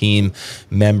individual team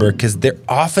member. Because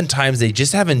oftentimes they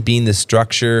just haven't been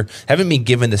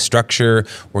given the structure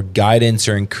or guidance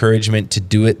or encouragement to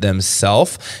do it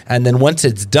themselves. And then once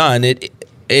it's done,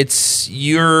 it's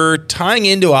you're tying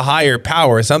into a higher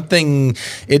power, something.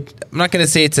 I'm not going to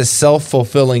say it's a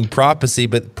self-fulfilling prophecy,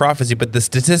 but the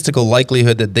statistical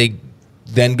likelihood that they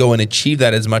then go and achieve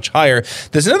that is much higher.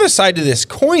 There's another side to this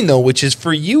coin, though, which is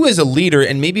for you as a leader,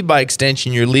 and maybe by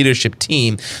extension your leadership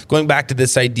team. Going back to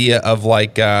this idea of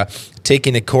like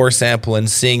taking a core sample and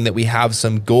seeing that we have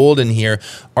some gold in here.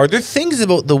 Are there things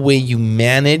about the way you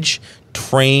manage,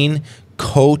 train,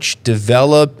 coach,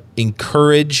 develop,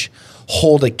 encourage,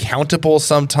 hold accountable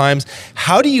sometimes?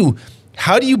 How do you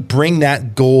bring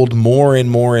that gold more and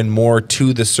more and more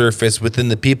to the surface within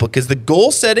the people? Because the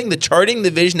goal setting, the charting, the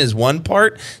vision is one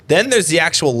part. Then there's the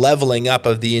actual leveling up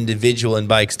of the individual and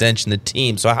by extension the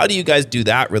team. So how do you guys do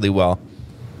that really well?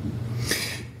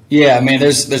 Yeah, man,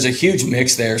 there's a huge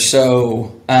mix there.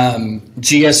 So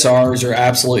GSRs are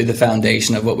absolutely the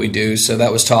foundation of what we do. So that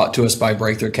was taught to us by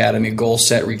Breakthrough Academy, goal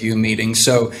set review meetings.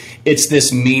 So it's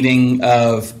this meeting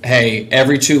of, hey,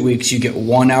 every 2 weeks you get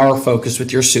 1 hour focus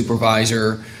with your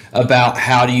supervisor about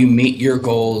how do you meet your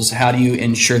goals, how do you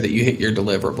ensure that you hit your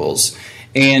deliverables.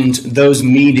 And those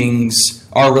meetings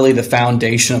are really the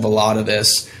foundation of a lot of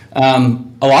this.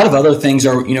 A lot of other things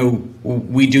are,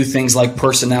 we do things like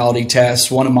personality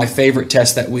tests. One of my favorite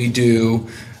tests that we do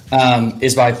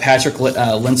is by Patrick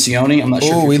Lencioni. I'm not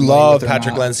sure. Oh, we love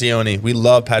Patrick Lencioni. We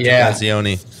love Patrick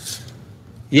Lencioni.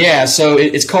 Yeah, so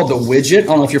it's called the Widget. I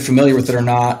don't know if you're familiar with it or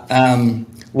not.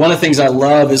 One of the things I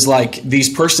love is like these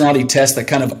personality tests that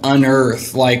kind of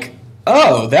unearth like,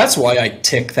 oh, that's why I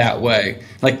tick that way.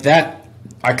 Like that,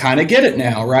 I kind of get it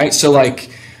now, right? So like,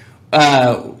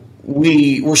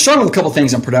 we're struggling with a couple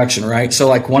things in production, right? So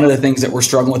like one of the things that we're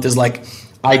struggling with is like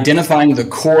identifying the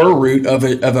core root of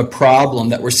a problem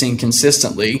that we're seeing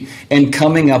consistently and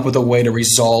coming up with a way to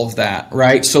resolve that,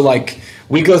 right? So like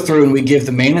we go through and we give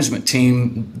the management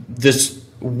team this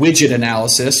widget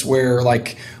analysis where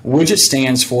like widget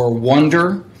stands for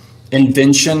wonder,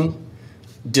 invention,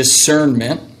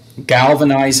 discernment,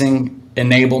 galvanizing,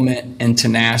 enablement, and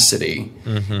tenacity.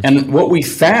 Mm-hmm. And what we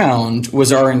found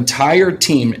was our entire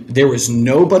team, there was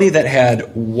nobody that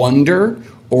had wonder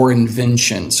or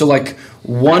invention. So like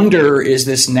wonder is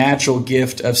this natural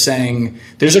gift of saying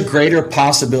there's a greater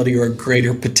possibility or a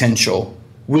greater potential.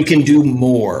 We can do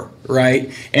more, right?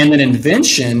 And then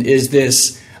invention is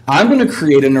this, I'm going to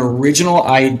create an original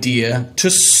idea to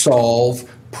solve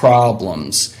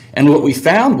problems. And what we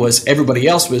found was everybody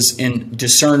else was in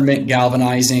discernment,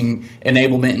 galvanizing,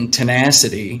 enablement, and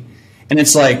tenacity. And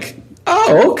it's like,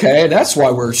 oh, okay, that's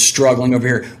why we're struggling over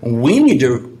here. We need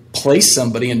to place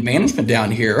somebody in management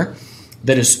down here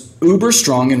that is uber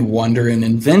strong in wonder and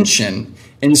invention.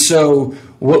 And so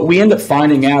what we end up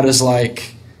finding out is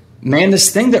like, man, this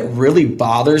thing that really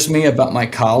bothers me about my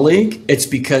colleague, it's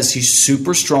because he's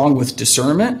super strong with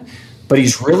discernment, but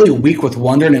he's really weak with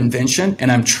wonder and invention,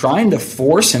 and I'm trying to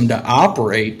force him to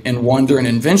operate in wonder and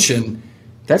invention.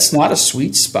 That's not a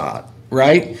sweet spot,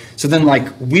 right? So then like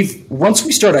once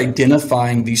we start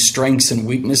identifying these strengths and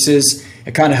weaknesses,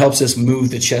 it kind of helps us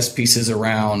move the chess pieces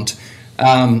around.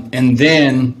 And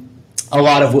then a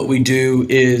lot of what we do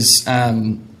is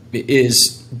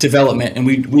development, and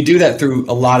we do that through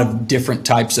a lot of different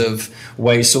types of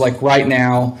ways. So like right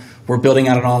now, we're building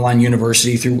out an online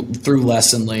university through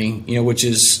Lessonly, which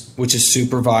is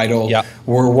super vital. Yeah.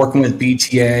 We're working with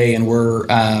BTA, and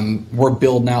we're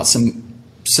building out some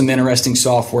interesting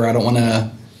software. I don't want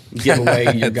to give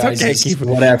away your guys' okay.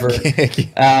 whatever.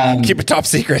 Keep it top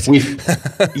secret.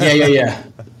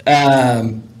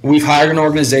 We've hired an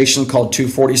organization called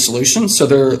 240 Solutions. So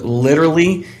they're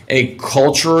literally a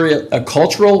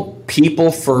cultural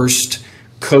people first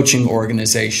coaching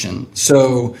organization.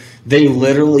 So they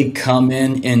literally come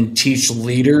in and teach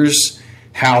leaders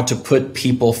how to put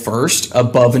people first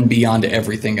above and beyond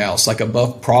everything else, like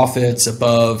above profits,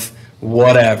 above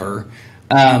whatever.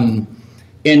 And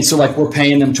so like we're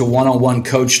paying them to one-on-one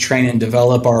coach, train, and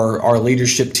develop our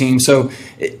leadership team. So,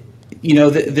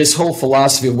 this whole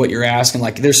philosophy of what you're asking,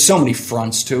 like there's so many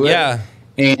fronts to it. Yeah.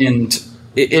 And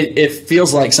it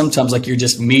feels like sometimes like you're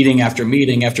just meeting after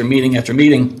meeting after meeting after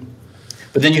meeting.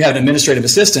 But then you have an administrative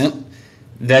assistant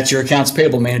that's your accounts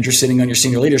payable manager sitting on your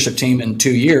senior leadership team in 2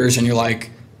 years. And you're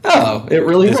like, oh, it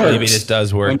really works. Maybe this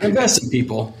does work. When you invest in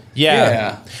people.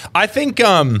 Yeah. I think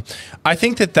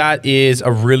that is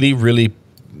a really, really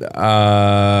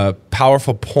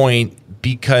powerful point,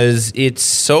 because it's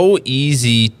so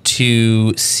easy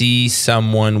to see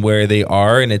someone where they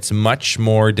are, and it's much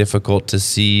more difficult to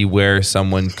see where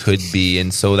someone could be.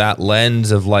 And so that lens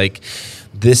of like,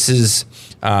 this is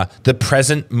the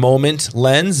present moment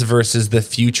lens versus the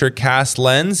future cast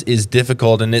lens is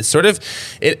difficult. And it sort of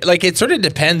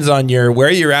depends on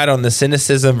where you're at on the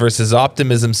cynicism versus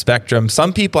optimism spectrum.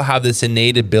 Some people have this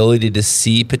innate ability to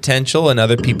see potential, and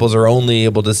other people's are only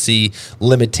able to see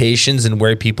limitations and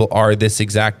where people are this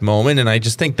exact moment. And I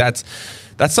just think that's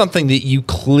something that you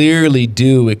clearly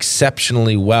do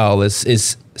exceptionally well,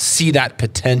 is see that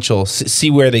potential,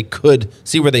 see where they could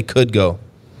go.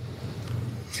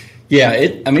 Yeah,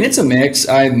 it's a mix.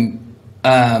 I'm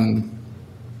a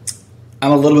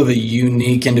little bit of a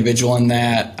unique individual in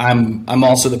that I'm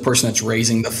also the person that's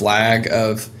raising the flag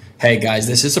of, hey guys,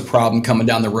 this is a problem coming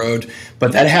down the road.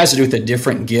 But that has to do with a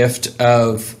different gift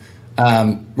of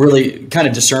really kind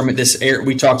of discernment.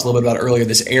 We talked a little bit about earlier,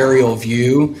 this aerial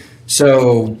view.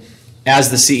 So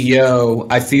as the CEO,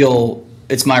 I feel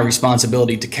it's my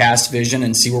responsibility to cast vision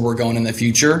and see where we're going in the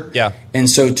future. Yeah. And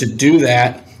so to do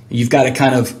that, you've got to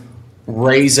kind of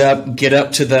raise up, get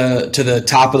up to the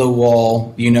top of the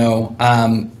wall,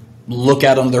 look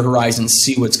out on the horizon,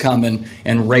 see what's coming,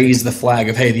 and raise the flag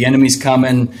of, hey, the enemy's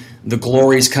coming, the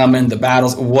glory's coming, the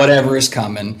battles, whatever is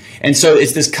coming. And so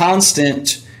it's this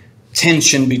constant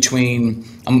tension between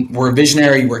we're a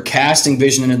visionary, we're casting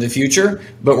vision into the future,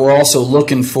 but we're also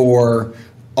looking for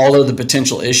all of the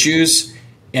potential issues.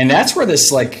 And that's where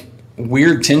this like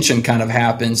weird tension kind of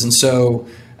happens. And so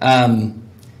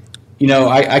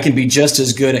I can be just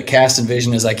as good at casting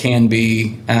vision as I can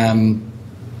be.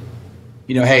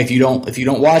 Hey, if you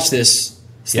don't watch this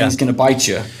thing's going to bite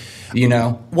you.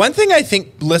 One thing I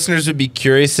think listeners would be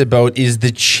curious about is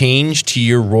the change to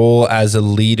your role as a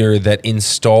leader that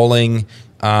installing,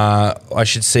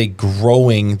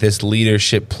 growing this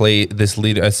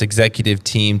this executive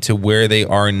team to where they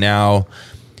are now.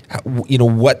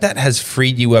 What that has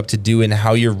freed you up to do and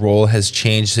how your role has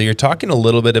changed. So you're talking a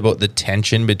little bit about the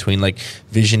tension between like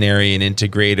visionary and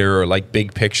integrator, or like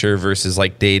big picture versus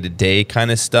like day-to-day kind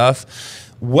of stuff.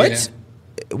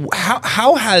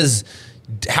 How has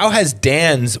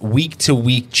Dan's week to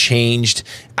week changed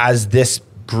as this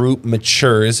group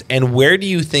matures, and where do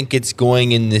you think it's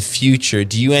going in the future?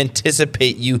 Do you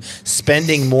anticipate you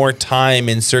spending more time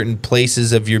in certain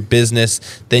places of your business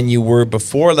than you were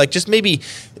before? Like, just maybe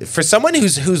for someone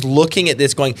who's looking at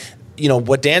this going,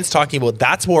 what Dan's talking about,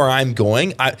 that's where I'm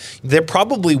going. They're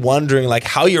probably wondering like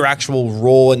how your actual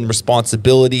role and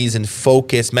responsibilities and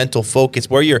focus, mental focus,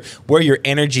 where your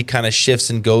energy kind of shifts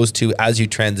and goes to as you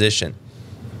transition.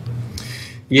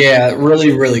 Yeah,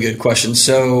 really, really good question.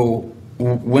 So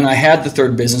when I had the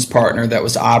third business partner that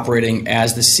was operating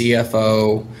as the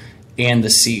CFO and the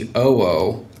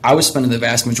COO, I was spending the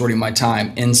vast majority of my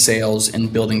time in sales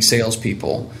and building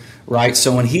salespeople, right?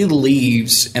 So when he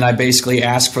leaves and I basically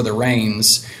ask for the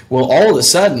reins, well, all of a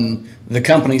sudden the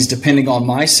company's depending on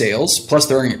my sales, plus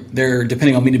they're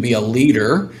depending on me to be a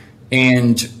leader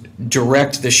and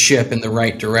direct the ship in the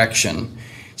right direction.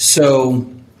 So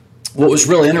what was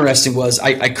really interesting was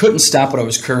I couldn't stop what I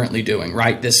was currently doing,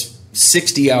 right? This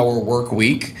 60-hour work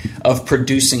week of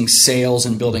producing sales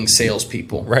and building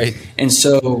salespeople. Right. And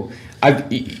so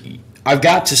I've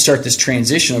got to start this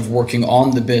transition of working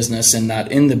on the business and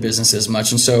not in the business as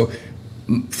much. And so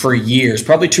for years,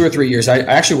 probably 2 or 3 years. I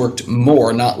actually worked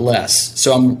more, not less.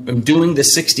 So I'm doing the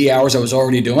 60 hours I was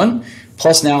already doing,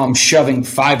 plus now I'm shoving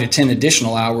 5 to 10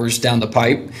 additional hours down the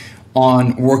pipe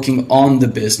on working on the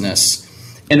business.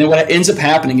 And then what ends up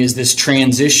happening is this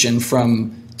transition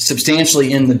from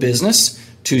substantially in the business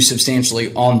to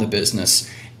substantially on the business.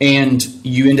 And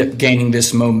you end up gaining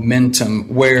this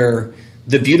momentum where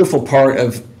the beautiful part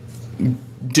of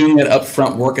doing that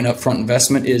upfront work and upfront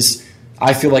investment is,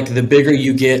 I feel like the bigger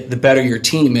you get, the better your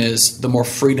team is, the more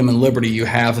freedom and liberty you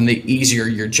have, and the easier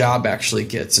your job actually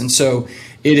gets. And so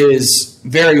it is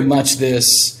very much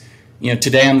this,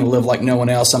 today I'm going to live like no one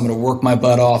else. I'm going to work my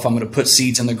butt off. I'm going to put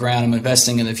seeds in the ground. I'm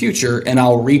investing in the future, and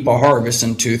I'll reap a harvest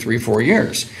in 2, 3, 4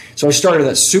 years. So I started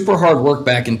that super hard work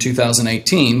back in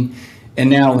 2018, and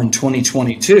now in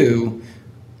 2022,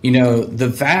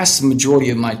 the vast majority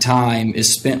of my time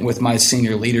is spent with my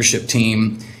senior leadership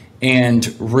team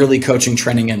and really coaching,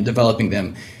 training, and developing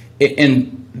them.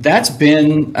 And that's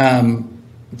been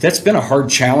a hard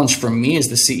challenge for me as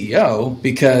the CEO,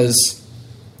 because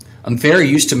I'm very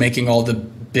used to making all the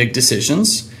big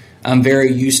decisions. I'm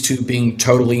very used to being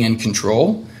totally in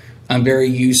control. I'm very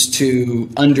used to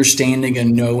understanding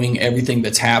and knowing everything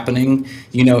that's happening,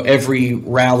 every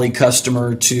rally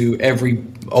customer to every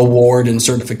award and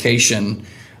certification.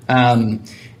 And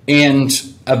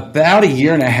about 1.5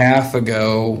 years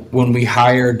ago, when we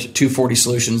hired 240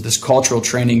 Solutions, this cultural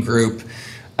training group,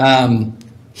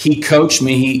 he coached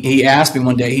me. He asked me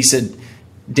one day, he said,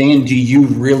 Dan, do you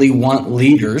really want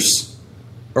leaders,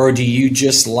 or do you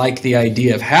just like the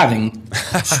idea of having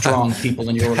strong people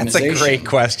in your organization? That's a great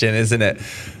question, isn't it?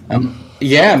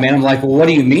 Yeah, man. I'm like, well, what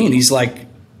do you mean? He's like,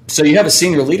 so you have a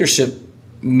senior leadership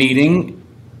meeting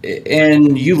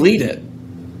and you lead it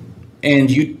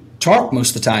and you talk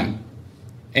most of the time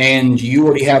and you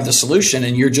already have the solution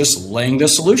and you're just laying the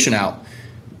solution out.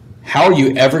 How are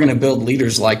you ever going to build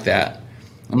leaders like that?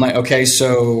 I'm like, okay,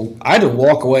 so I had to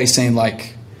walk away saying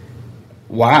like,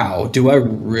 wow, do I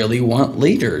really want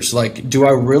leaders? Like, do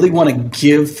I really want to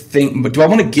do I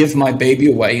want to give my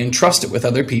baby away and trust it with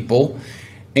other people?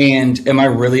 And am I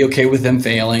really okay with them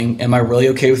failing? Am I really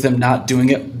okay with them not doing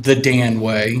it the Dan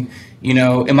way?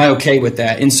 Am I okay with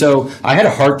that? And so I had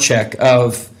a heart check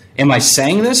of, am I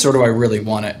saying this or do I really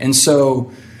want it? And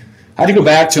so I had to go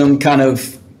back to him kind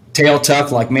of tail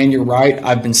tucked, like, man, you're right.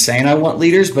 I've been saying I want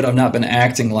leaders, but I've not been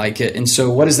acting like it. And so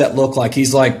what does that look like?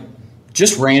 He's like,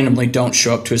 just randomly don't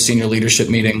show up to a senior leadership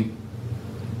meeting.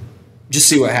 Just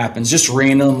see what happens. Just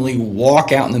randomly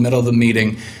walk out in the middle of the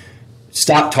meeting.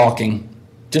 Stop talking.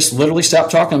 Just literally stop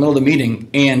talking in the middle of the meeting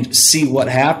and see what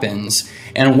happens.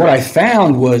 And what I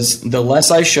found was the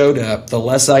less I showed up, the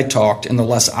less I talked, and the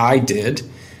less I did,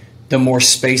 the more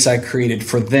space I created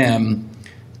for them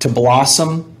to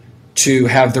blossom, to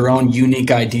have their own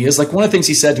unique ideas. Like one of the things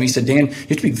he said to me, he said, Dan, you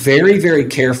have to be very, very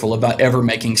careful about ever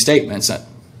making statements.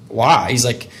 Why? He's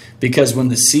like, because when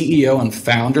the CEO and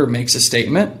founder makes a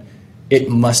statement, it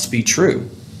must be true.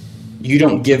 You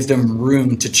don't give them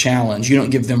room to challenge. You don't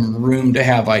give them room to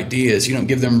have ideas. You don't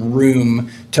give them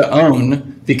room to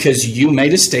own, because you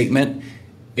made a statement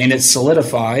and it's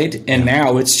solidified. And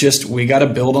now it's just, we got to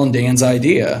build on Dan's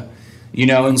idea,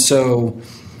 And so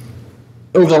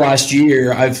over the last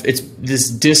year, it's this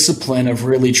discipline of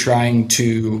really trying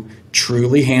to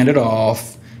truly hand it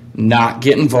off, not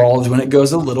get involved when it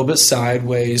goes a little bit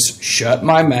sideways, shut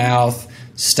my mouth,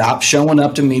 stop showing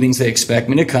up to meetings they expect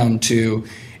me to come to.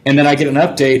 And then I get an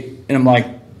update and I'm like,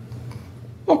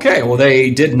 okay, well, they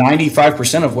did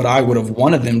 95% of what I would have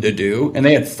wanted them to do. And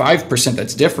they had 5%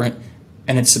 that's different,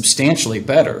 and it's substantially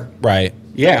better. Right.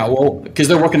 Yeah, well, because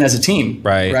they're working as a team,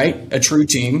 right? A true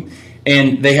team.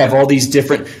 And they have all these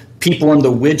different people in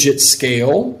the widget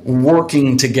scale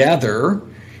working together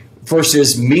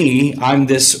versus me. I'm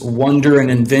this wonder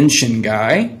and invention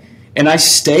guy, and I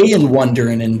stay in wonder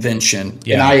and invention.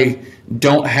 Yeah. And I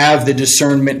don't have the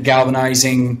discernment,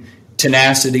 galvanizing,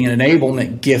 tenacity, and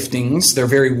enablement giftings. They're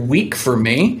very weak for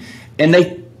me, and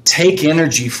they take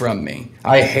energy from me.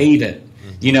 I hate it,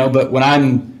 but when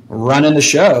I'm running the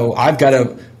show, I've got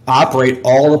to operate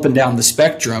all up and down the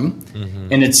spectrum,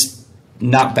 and it's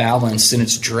not balanced and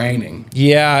it's draining.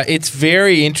 Yeah, it's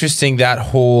very interesting, that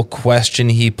whole question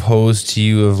he posed to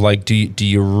you of like, do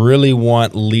you really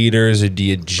want leaders, or do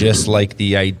you just like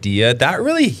the idea? That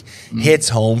really hits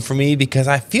home for me, because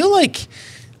I feel like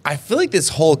this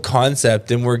whole concept,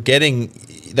 and we're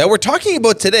talking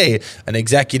about today, an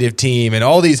executive team and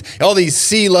all these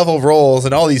C-level roles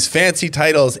and all these fancy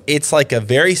titles, it's like a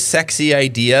very sexy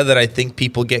idea that I think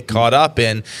people get caught up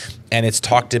in. and it's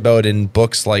talked about in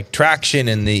books like Traction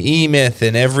and the E-Myth,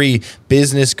 and every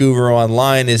business guru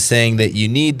online is saying that you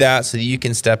need that so that you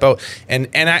can step out. And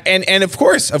of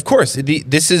course,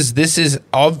 this is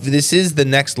the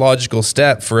next logical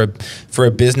step for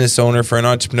a business owner, for an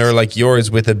entrepreneur like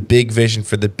yours with a big vision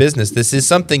for the business. This is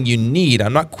something you need.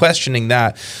 I'm not questioning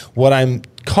that. What I'm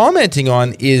commenting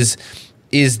on is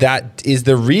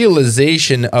the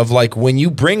realization of, like, when you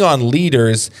bring on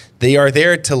leaders, they are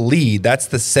there to lead. That's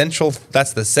the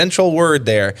central word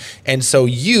there. And so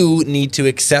you need to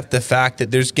accept the fact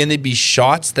that there's going to be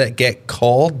shots that get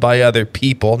called by other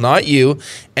people, not you.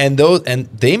 And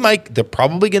they're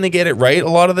probably going to get it right a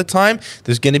lot of the time.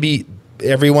 There's going to be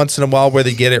every once in a while where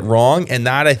they get it wrong. And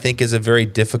that, I think, is a very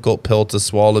difficult pill to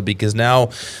swallow, because now,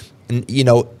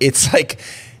 it's like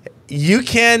you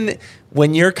can,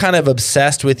 when you're kind of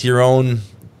obsessed with your own,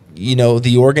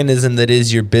 the organism that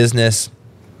is your business,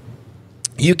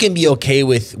 you can be okay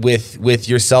with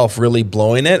yourself really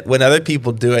blowing it. When other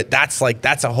people do it, that's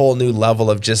a whole new level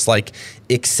of just like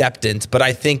acceptance. But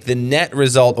I think the net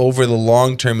result over the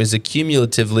long term is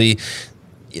accumulatively,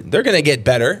 they're going to get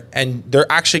better, and they're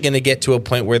actually going to get to a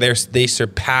point where they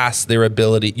surpass your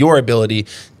ability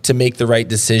to make the right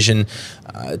decision,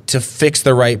 to fix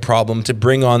the right problem, to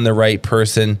bring on the right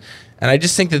person. And I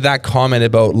just think that comment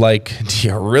about, like, do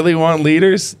you really want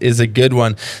leaders, is a good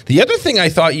one. The other thing I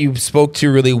thought you spoke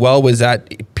to really well was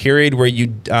that period where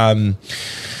you were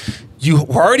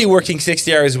already working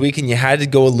 60 hours a week and you had to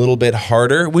go a little bit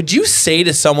harder. Would you say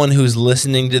to someone who's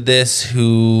listening to this,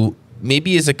 who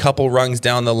maybe is a couple rungs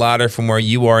down the ladder from where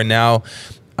you are now,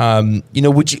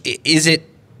 is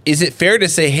it fair to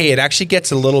say, hey, it actually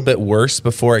gets a little bit worse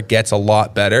before it gets a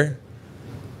lot better?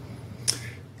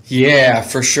 Yeah,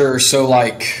 for sure. So,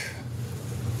 like,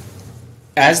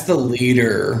 as the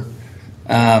leader,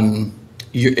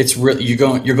 you're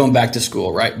going back to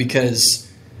school, right?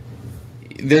 Because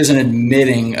there's an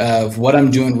admitting of what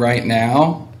I'm doing right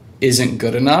now isn't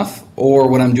good enough, or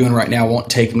what I'm doing right now won't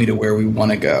take me to where we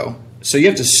want to go. So you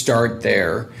have to start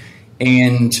there.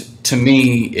 And to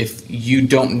me, if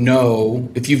you've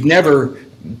never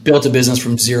built a business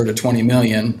from 0 to 20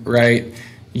 million, right?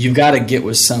 You've got to get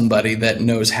with somebody that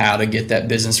knows how to get that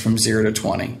business from 0 to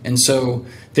 20. And so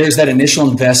there's that initial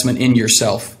investment in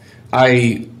yourself.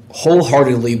 I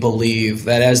wholeheartedly believe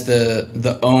that as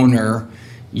the owner,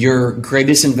 your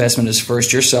greatest investment is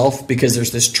first yourself, because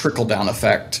there's this trickle-down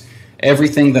effect.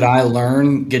 Everything that I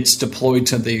learn gets deployed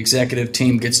to the executive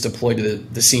team, gets deployed to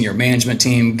the senior management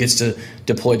team, gets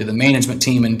deployed to the management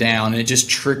team and down, and it just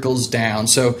trickles down.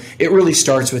 So it really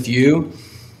starts with you.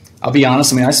 I'll be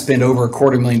honest, I spend over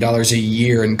 $250,000 a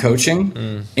year in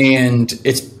coaching, and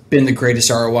it's been the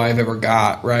greatest ROI I've ever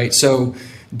got, right? So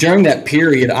during that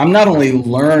period, I'm not only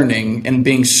learning and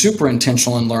being super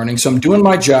intentional in learning, so I'm doing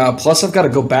my job, plus I've got to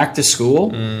go back to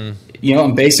school.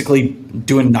 I'm basically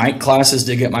doing night classes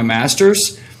to get my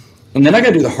master's, and then I got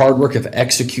to do the hard work of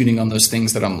executing on those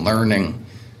things that I'm learning,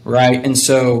 right? And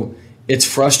so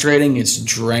it's frustrating, it's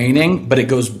draining, but it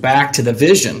goes back to the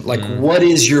vision. Like, what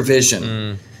is your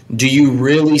vision? Do you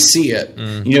really see it?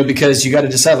 Because you got to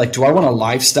decide, like, do I want a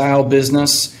lifestyle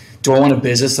business? Do I want a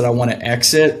business that I want to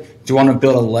exit? Do I want to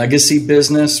build a legacy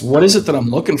business? What is it that I'm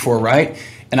looking for, right?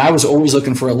 And I was always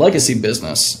looking for a legacy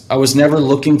business. I was never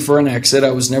looking for an exit.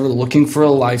 I was never looking for a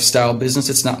lifestyle business.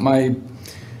 It's not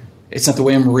the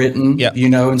way I'm written,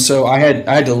 And so I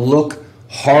had to look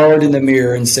hard in the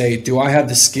mirror and say, do I have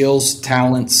the skills,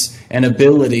 talents, and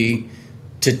ability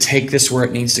to take this where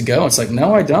it needs to go? It's like,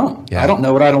 no, I don't. Yeah. I don't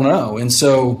know what I don't know. And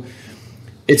so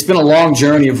it's been a long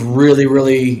journey of really,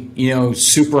 really,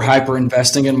 super hyper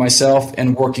investing in myself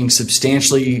and working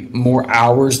substantially more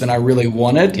hours than I really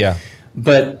wanted. Yeah.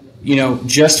 But,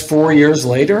 just 4 years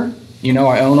later,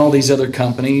 I own all these other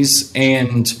companies.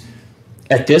 And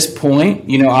at this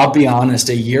point, I'll be honest,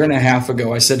 a year and a half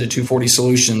ago, I said to 240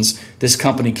 Solutions, this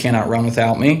company cannot run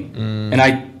without me. And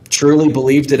I truly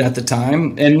believed it at the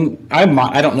time. And I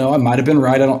don't know, I might have been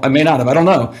right. I may not have, I don't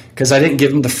know, because I didn't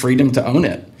give them the freedom to own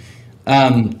it.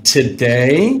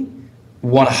 Today,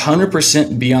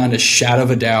 100% beyond a shadow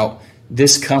of a doubt,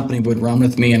 this company would run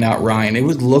with me and not Ryan. It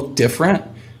would look different,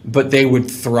 but they would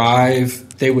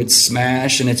thrive, they would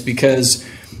smash, and it's because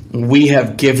we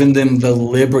have given them the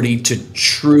liberty to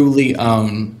truly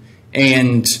own.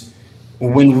 And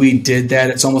when we did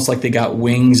that, it's almost like they got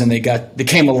wings and they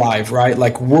came alive, right?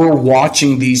 Like, we're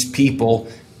watching these people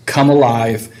come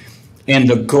alive, and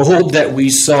the gold that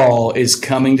we saw is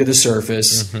coming to the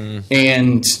surface.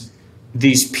 And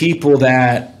these people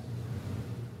that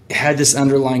had this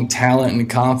underlying talent and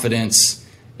confidence,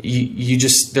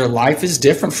 their life is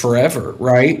different forever,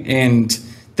 right? And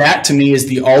that to me is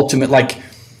the ultimate. Like,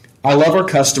 I love our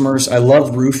customers, I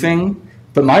love roofing,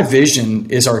 but my vision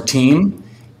is our team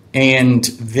and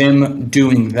them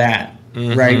doing that,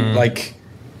 right? Like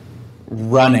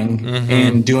running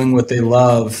and doing what they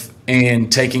love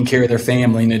and taking care of their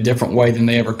family in a different way than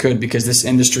they ever could, because this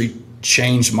industry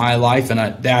changed my life,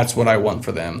 and that's what I want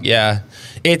for them. Yeah.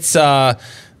 It's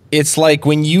like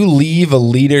when you leave a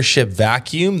leadership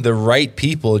vacuum, the right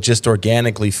people just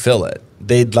organically fill it.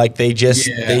 They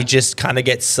just kind of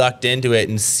get sucked into it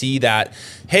and see that,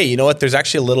 hey, you know what? There's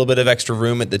actually a little bit of extra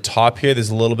room at the top here.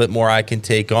 There's a little bit more I can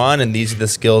take on, and these are the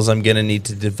skills I'm going to need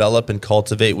to develop and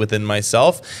cultivate within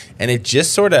myself. And it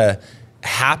just sort of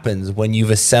happens when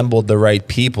you've assembled the right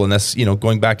people. And that's,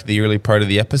 going back to the early part of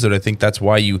the episode, I think that's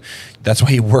why you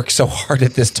work so hard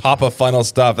at this top of funnel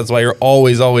stuff. That's why you're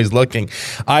always looking.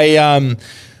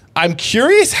 I'm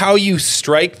curious how you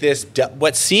strike this,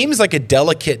 what seems like a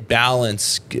delicate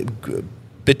balance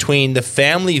between the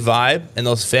family vibe and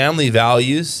those family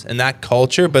values and that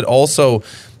culture, but also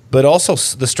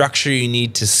the structure you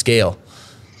need to scale.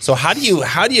 So how do you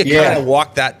kind of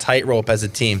walk that tightrope as a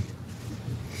team?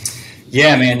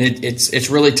 Yeah, man, it's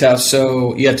really tough.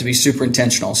 So you have to be super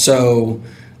intentional. So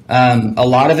a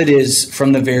lot of it is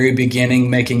from the very beginning,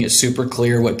 making it super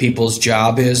clear what people's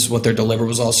job is, what their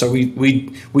deliverables are. So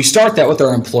we start that with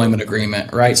our employment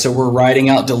agreement, right? So we're writing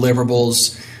out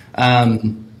deliverables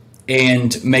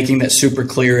and making that super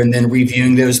clear, and then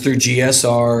reviewing those through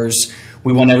GSRs.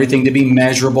 We want everything to be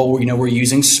measurable. We're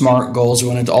using SMART goals. We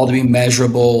want it all to be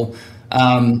measurable.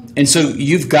 And so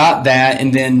you've got that,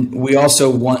 and then we also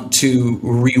want to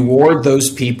reward those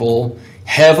people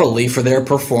heavily for their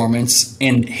performance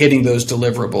and hitting those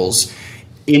deliverables.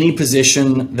 Any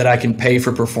position that I can pay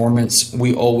for performance,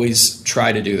 we always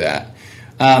try to do that.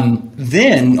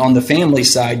 Then on the family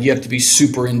side, you have to be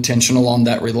super intentional on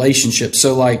that relationship.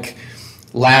 So like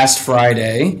last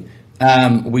Friday,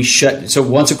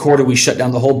 once a quarter, we shut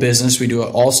down the whole business. We do an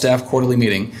all-staff quarterly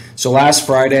meeting. So last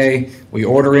Friday, we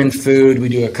order in food. We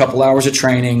do a couple hours of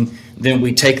training. Then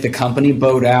we take the company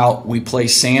boat out. We play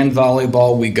sand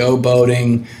volleyball. We go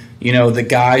boating. The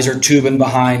guys are tubing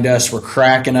behind us. We're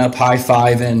cracking up,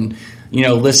 high-fiving,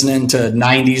 listening to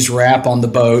 90s rap on the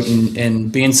boat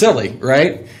and being silly,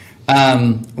 right?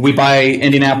 We buy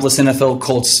Indianapolis NFL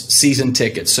Colts season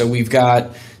tickets. So we've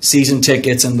got season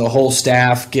tickets, and the whole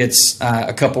staff gets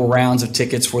a couple rounds of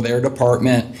tickets for their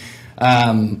department.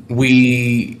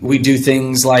 We do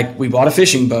things like we bought a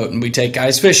fishing boat and we take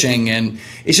guys fishing, and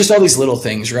it's just all these little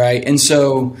things, right? And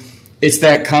so it's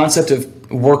that concept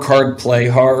of work hard, play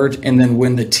hard, and then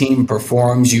when the team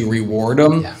performs, you reward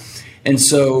them. Yeah. And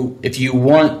so if you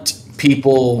want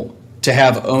people to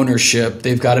have ownership,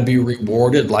 they've got to be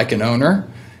rewarded like an owner.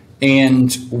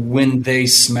 And when they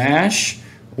smash,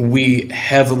 we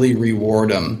heavily reward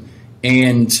them.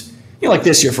 And like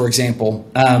this year, for example,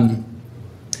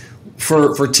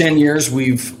 for 10 years,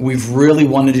 we've really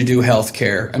wanted to do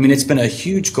healthcare. I mean, it's been a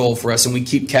huge goal for us, and we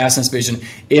keep casting this vision.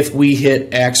 If we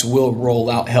hit X, we'll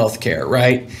roll out healthcare,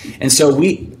 right? And so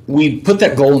we put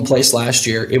that goal in place last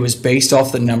year. It was based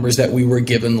off the numbers that we were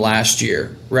given last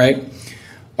year, right?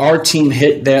 Our team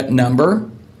hit that number,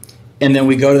 and then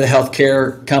we go to the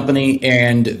healthcare company,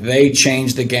 and they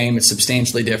change the game. It's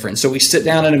substantially different. So we sit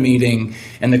down at a meeting,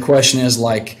 and the question is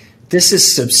like, this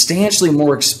is substantially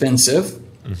more expensive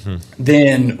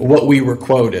than what we were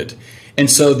quoted. And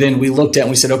so then we looked at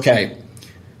and we said, okay,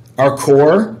 our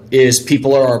core is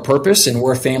people are our purpose, and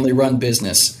we're a family-run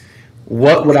business.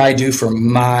 What would I do for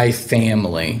my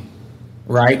family,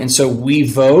 right? And so we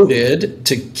voted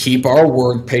to keep our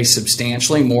word, pay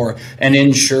substantially more, and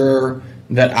ensure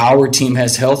that our team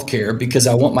has health care, because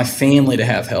I want my family to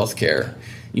have health care,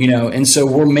 And so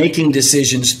we're making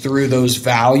decisions through those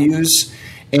values.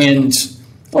 And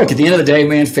look, at the end of the day,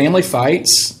 man, family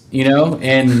fights,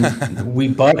 and we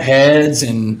butt heads.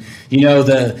 And,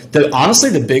 honestly,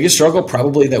 the biggest struggle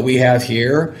probably that we have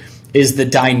here is the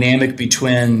dynamic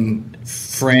between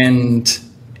friend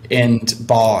and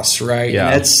boss, right? Yeah.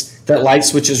 And that light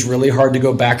switch is really hard to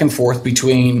go back and forth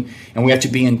between, and we have to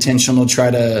be intentional to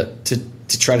try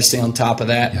to stay on top of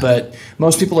that. Yeah. But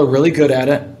most people are really good at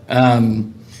it.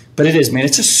 But it is, man,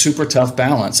 it's a super tough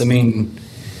balance. I mean,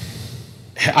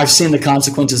 I've seen the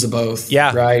consequences of both.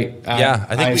 Yeah. Right. Yeah.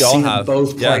 I think I've we all seen have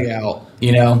both play out,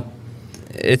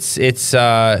 It's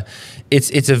a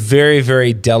very,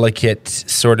 very delicate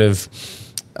sort of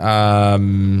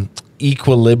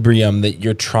equilibrium that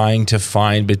you're trying to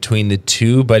find between the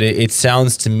two. But it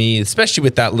sounds to me, especially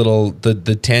with that little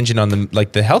the tangent on the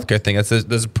healthcare thing, that's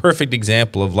a perfect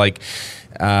example of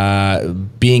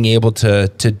being able to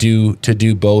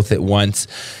do both at once.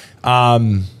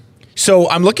 So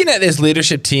I'm looking at this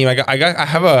leadership team. I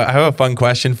have a fun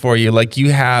question for you. Like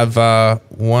you have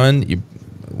one,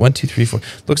 two, three, four.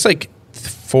 Looks like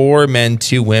 4 men,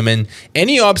 2 women.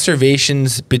 Any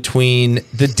observations between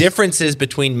the differences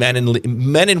between men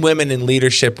and women in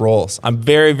leadership roles? I'm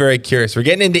very, very curious. We're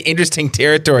getting into interesting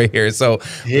territory here. So,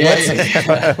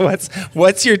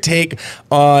 what's your take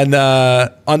on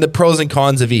the pros and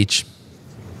cons of each?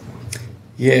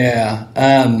 Yeah.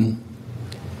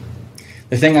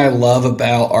 The thing I love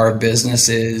about our business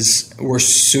is we're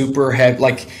super heavy,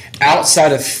 like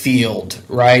outside of field,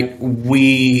 right?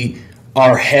 We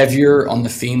are heavier on the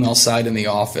female side in the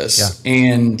office. Yeah.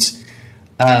 And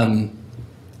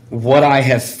what I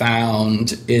have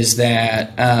found is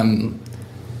that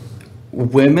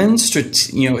women,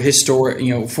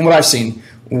 from what I've seen,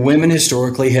 women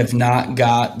historically have not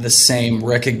got the same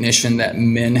recognition that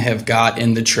men have got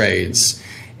in the trades.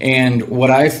 And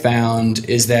what I've found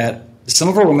is that some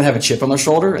of our women have a chip on their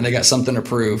shoulder and they got something to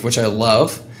prove, which I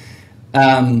love.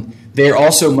 They're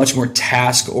also much more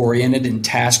task-oriented and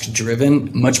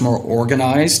task-driven, much more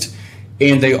organized,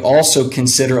 and they also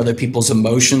consider other people's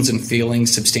emotions and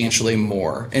feelings substantially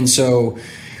more. And so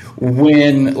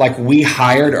when we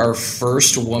hired our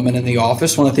first woman in the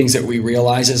office, one of the things that we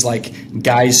realized is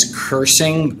guys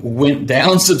cursing went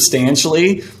down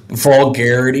substantially,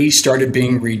 vulgarity started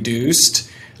being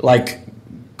reduced,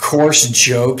 coarse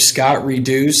jokes got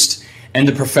reduced, and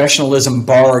the professionalism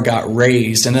bar got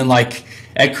raised. And then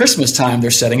at Christmas time,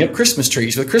 they're setting up Christmas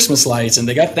trees with Christmas lights, and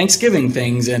they got Thanksgiving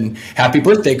things, and happy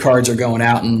birthday cards are going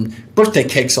out, and birthday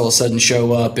cakes all of a sudden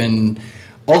show up, and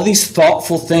all these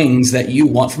thoughtful things that you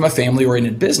want from a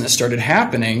family-oriented business started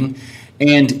happening.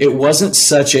 And it wasn't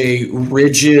such a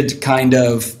rigid kind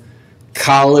of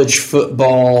college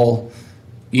football,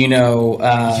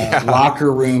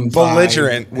 locker room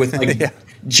belligerent with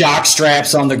jock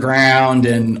straps on the ground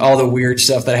and all the weird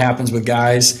stuff that happens with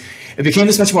guys. It became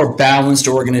this much more balanced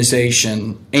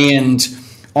organization. And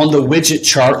on the widget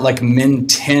chart, men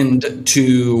tend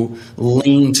to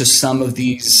lean to some of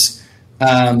these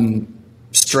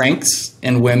strengths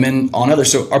and women on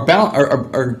others. So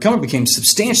our company became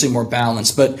substantially more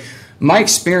balanced. But my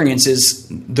experience is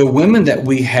the women that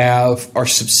we have are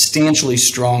substantially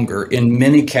stronger in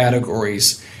many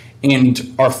categories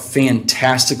and are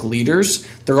fantastic leaders.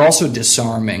 They're also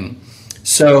disarming.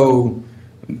 So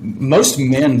most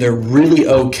men, they're really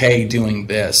okay doing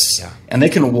this, and they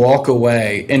can walk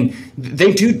away, and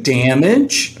they do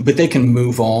damage, but they can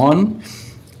move on.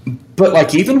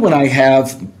 But even when I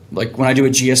have, when I do a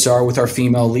GSR with our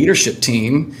female leadership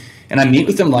team and I meet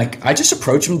with them, I just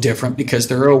approach them different because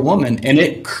they're a woman, and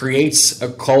it creates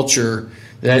a culture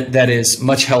that is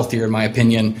much healthier, in my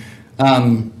opinion.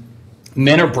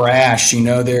 Men are brash,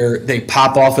 they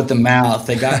pop off at the mouth,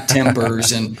 they got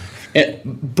tempers,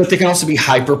 but they can also be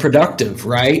hyper productive,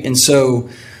 right? And so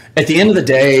at the end of the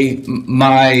day,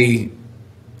 my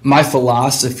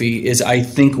philosophy is I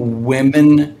think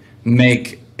women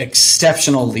make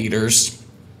exceptional leaders,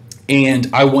 and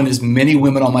I want as many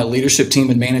women on my leadership team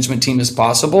and management team as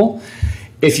possible.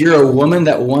 If you're a woman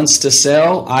that wants to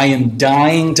sell, I am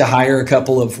dying to hire a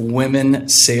couple of women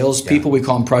salespeople. We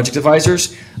call them project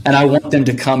advisors, and I want them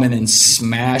to come in and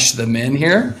smash the men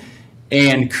here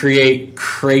and create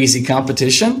crazy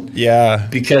competition. Yeah.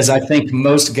 Because I think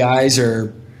most guys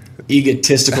are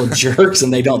egotistical jerks,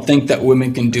 and they don't think that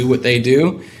women can do what they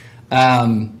do.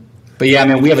 But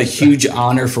yeah, we have a huge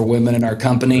honor for women in our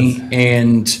company,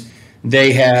 and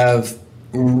they have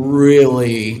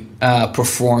really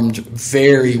performed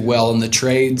very well in the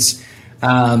trades.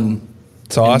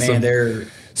 It's awesome.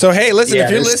 So, hey, listen,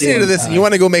 if you're listening to this and you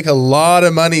want to go make a lot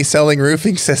of money selling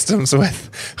roofing systems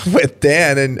with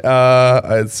Dan, and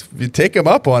you take him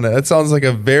up on it. That sounds like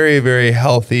a very, very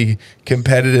healthy,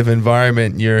 competitive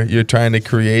environment you're trying to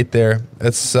create there.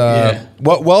 That's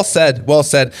well said. Well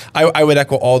said. I would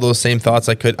echo all those same thoughts.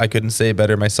 I couldn't say it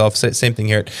better myself. Same thing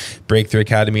here at Breakthrough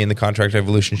Academy and the Contractor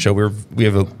Evolution Show. We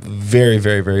have a very,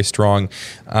 very, very strong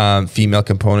female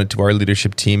component to our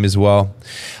leadership team as well.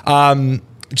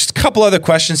 Just a couple other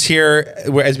questions here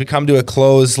as we come to a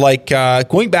close,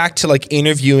 going back to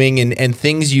interviewing and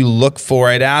things you look for.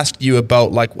 I'd asked you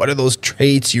about what are those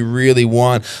traits you really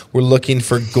want? We're looking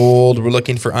for gold. We're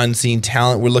looking for unseen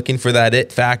talent. We're looking for that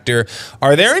it factor.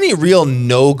 Are there any real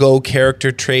no-go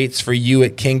character traits for you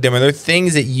at Kingdom? Are there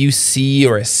things that you see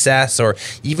or assess or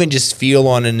even just feel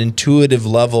on an intuitive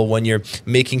level when you're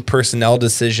making personnel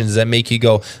decisions that make you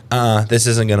go, this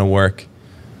isn't going to work?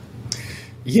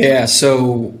 Yeah,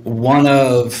 so one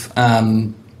of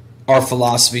our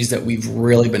philosophies that we've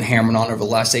really been hammering on over the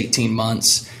last 18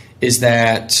 months is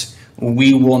that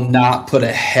we will not put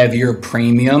a heavier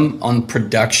premium on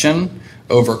production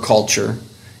over culture.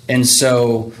 And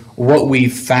so what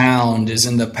we've found is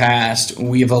in the past,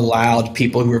 we've allowed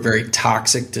people who are very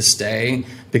toxic to stay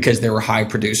because they were high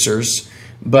producers.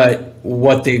 But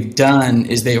what they've done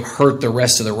is they've hurt the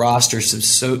rest of the roster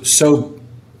so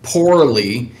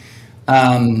poorly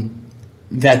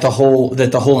that the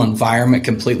whole environment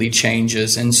completely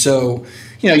changes. And so,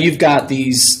 you've got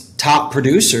these top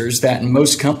producers that in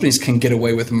most companies can get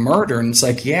away with murder. And it's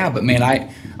like, yeah, but man,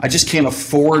 I just can't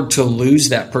afford to lose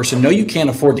that person. No, you can't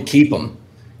afford to keep them.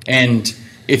 And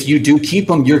if you do keep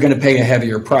them, you're going to pay a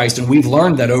heavier price. And we've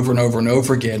learned that over and over and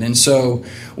over again. And so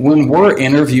when we're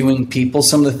interviewing people,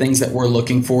 some of the things that we're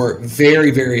looking for very,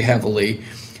 very heavily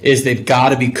is they've got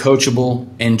to be coachable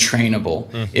and trainable.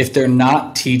 If they're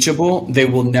not teachable, they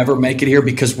will never make it here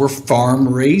because we're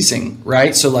farm raising,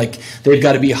 right? So like they've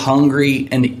got to be hungry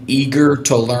and eager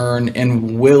to learn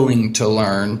and willing to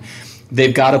learn.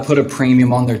 They've got to put a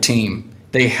premium on their team.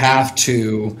 They have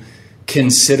to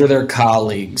consider their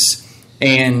colleagues,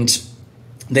 and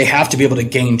they have to be able to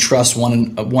gain trust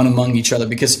one among each other,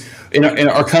 because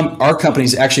our company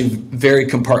is actually very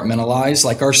compartmentalized.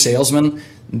 Like our salesmen,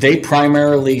 they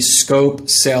primarily scope,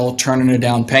 sell, turn in a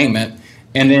down payment,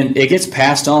 and then it gets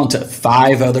passed on to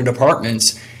 5 other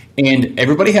departments, and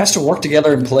everybody has to work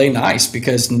together and play nice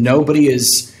because nobody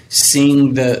is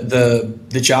seeing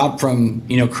the job from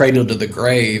cradle to the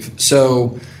grave.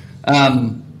 So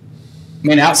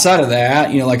outside of that,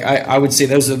 I would say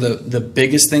those are the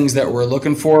biggest things that we're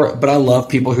looking for. But I love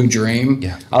people who dream.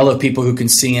 Yeah. I love people who can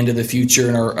see into the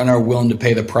future and are willing to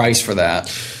pay the price for that.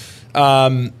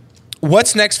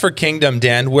 What's next for Kingdom,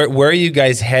 Dan? Where are you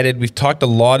guys headed? We've talked a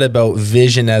lot about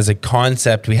vision as a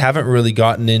concept. We haven't really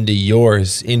gotten into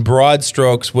yours. In broad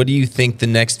strokes, what do you think the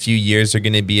next few years are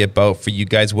going to be about for you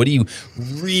guys? What are you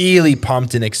really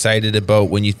pumped and excited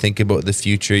about when you think about the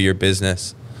future of your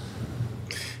business?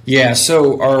 Yeah,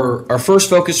 so our first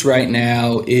focus right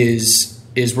now is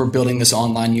we're building this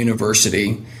online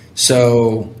university.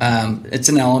 So it's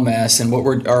an LMS, and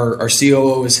our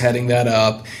COO is heading that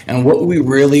up. And what we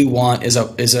really want is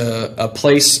a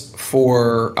place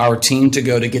for our team to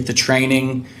go to get the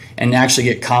training and actually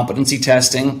get competency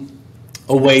testing,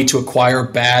 a way to acquire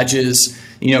badges,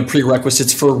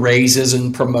 prerequisites for raises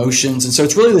and promotions. And so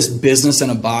it's really this business in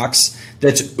a box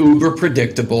that's uber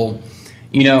predictable.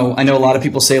 I know a lot of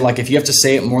people say, like, if you have to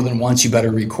say it more than once, you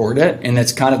better record it. And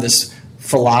that's kind of this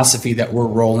philosophy that we're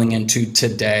rolling into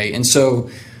today. And so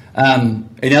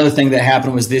another thing that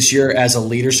happened was this year as a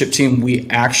leadership team, we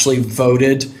actually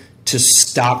voted to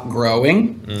stop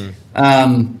growing.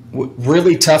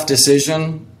 Really tough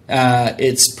decision.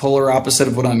 It's polar opposite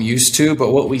of what I'm used to.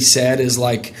 But what we said is,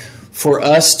 like, for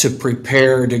us to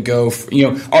prepare to go,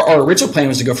 our original plan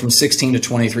was to go from 16 to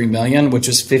 23 million, which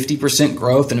was 50%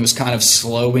 growth. And it was kind of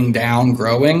slowing down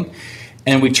growing.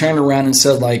 And we turned around and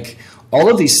said, like, all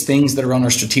of these things that are on our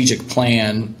strategic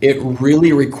plan, it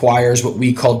really requires what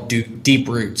we call deep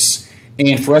roots.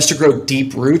 And for us to grow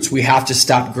deep roots, we have to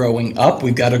stop growing up.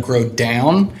 We've got to grow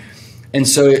down. And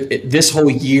so this whole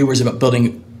year was about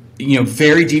building,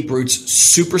 very deep roots,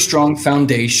 super strong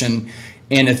foundation.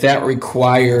 And if that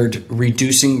required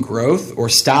reducing growth or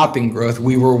stopping growth,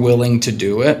 we were willing to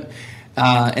do it.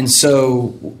 And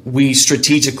so we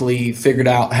strategically figured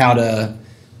out how to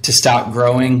stop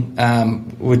growing.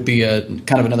 Would be a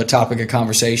kind of another topic of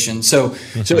conversation. So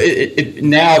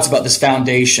now it's about this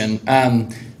foundation.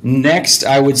 Next,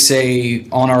 I would say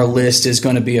on our list is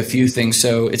going to be a few things.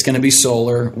 So it's going to be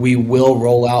solar. We will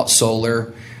roll out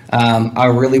solar. I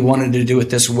really wanted to do it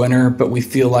this winter, but we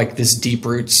feel like this deep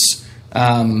roots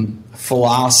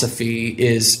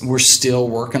philosophy we're still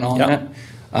working on it.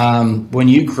 When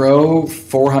you grow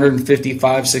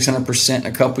 455, 600% in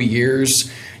a couple of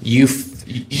years, you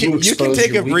can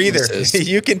take a breather.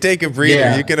 You can take a breather.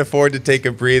 Yeah. You can afford to take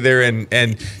a breather and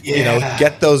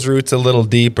get those roots a little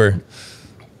deeper.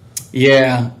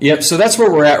 Yeah. Yep. So that's where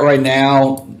we're at right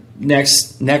now.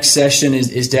 Next session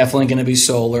is definitely going to be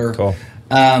solar. Cool.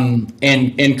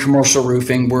 And commercial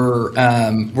roofing.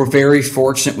 We're very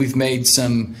fortunate. We've made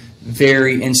some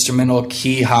very instrumental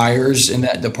key hires in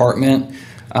that department.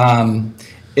 And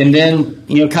then,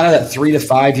 kind of that 3 to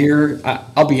 5 year,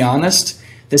 I'll be honest,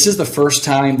 this is the first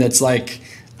time that's like,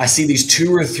 I see these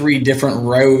 2 or 3 different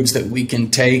roads that we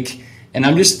can take. And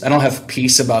I don't have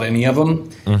peace about any of them,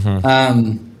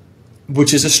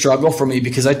 which is a struggle for me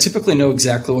because I typically know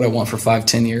exactly what I want for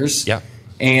 5-10 years. Yeah.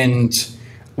 And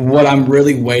what I'm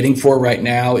really waiting for right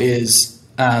now is,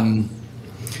 I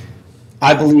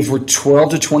believe we're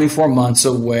 12 to 24 months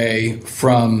away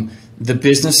from the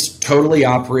business totally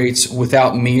operates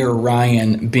without me or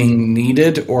Ryan being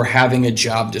needed or having a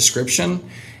job description.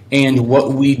 And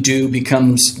what we do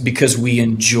becomes because we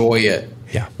enjoy it.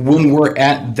 Yeah. When we're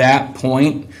at that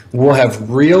point, we'll have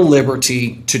real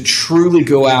liberty to truly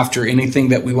go after anything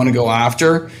that we want to go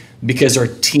after because our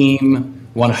team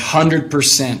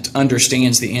 100%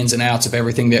 understands the ins and outs of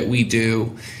everything that we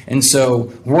do. And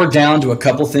so we're down to a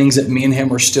couple things that me and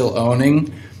him are still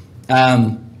owning.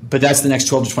 But that's the next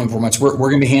 12 to 24 months. We're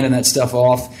going to be handing that stuff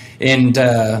off. And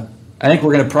I think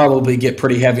we're going to probably get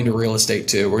pretty heavy into real estate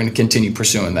too. We're going to continue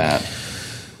pursuing that.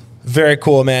 Very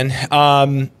cool, man.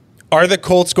 Are the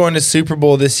Colts going to Super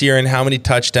Bowl this year, and how many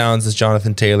touchdowns is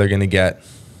Jonathan Taylor going to get?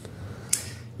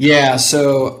 Yeah,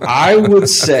 so I would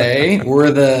say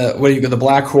we're the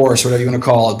black horse, whatever you want to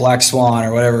call it, black swan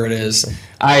or whatever it is.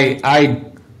 I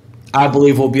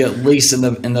believe we'll be at least in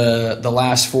the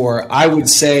last four. I would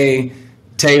say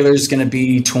Taylor's going to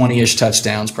be 20-ish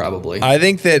touchdowns probably. I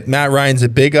think that Matt Ryan's a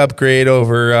big upgrade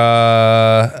over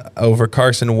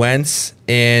Carson Wentz,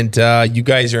 and you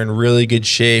guys are in really good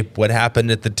shape. What happened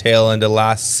at the tail end of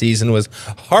last season was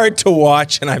hard to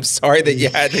watch, and I'm sorry that you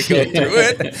had to go through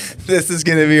it. This is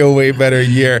going to be a way better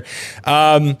year.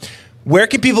 Where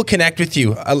can people connect with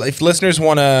you? If listeners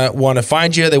want to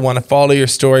find you, they want to follow your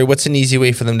story, what's an easy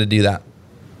way for them to do that?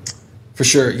 For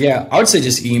sure. Yeah. I would say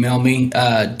just email me,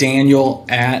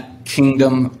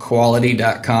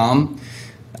 Daniel@kingdomquality.com.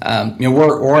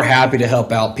 We're happy to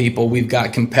help out people. We've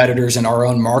got competitors in our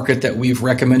own market that we've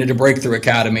recommended to Breakthrough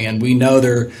Academy, and we know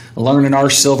they're learning our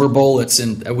silver bullets,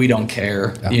 and we don't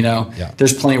care. Yeah.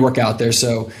 There's plenty of work out there.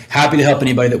 So happy to help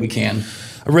anybody that we can.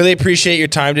 I really appreciate your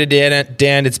time today,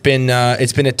 Dan. It's been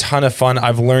a ton of fun.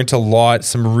 I've learned a lot,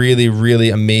 some really,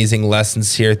 really amazing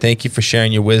lessons here. Thank you for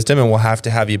sharing your wisdom, and we'll have to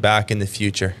have you back in the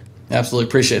future. Absolutely.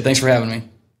 Appreciate it. Thanks for having me.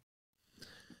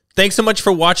 Thanks so much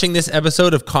for watching this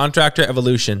episode of Contractor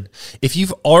Evolution. If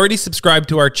you've already subscribed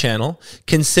to our channel,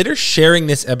 consider sharing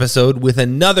this episode with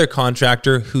another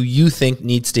contractor who you think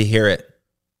needs to hear it.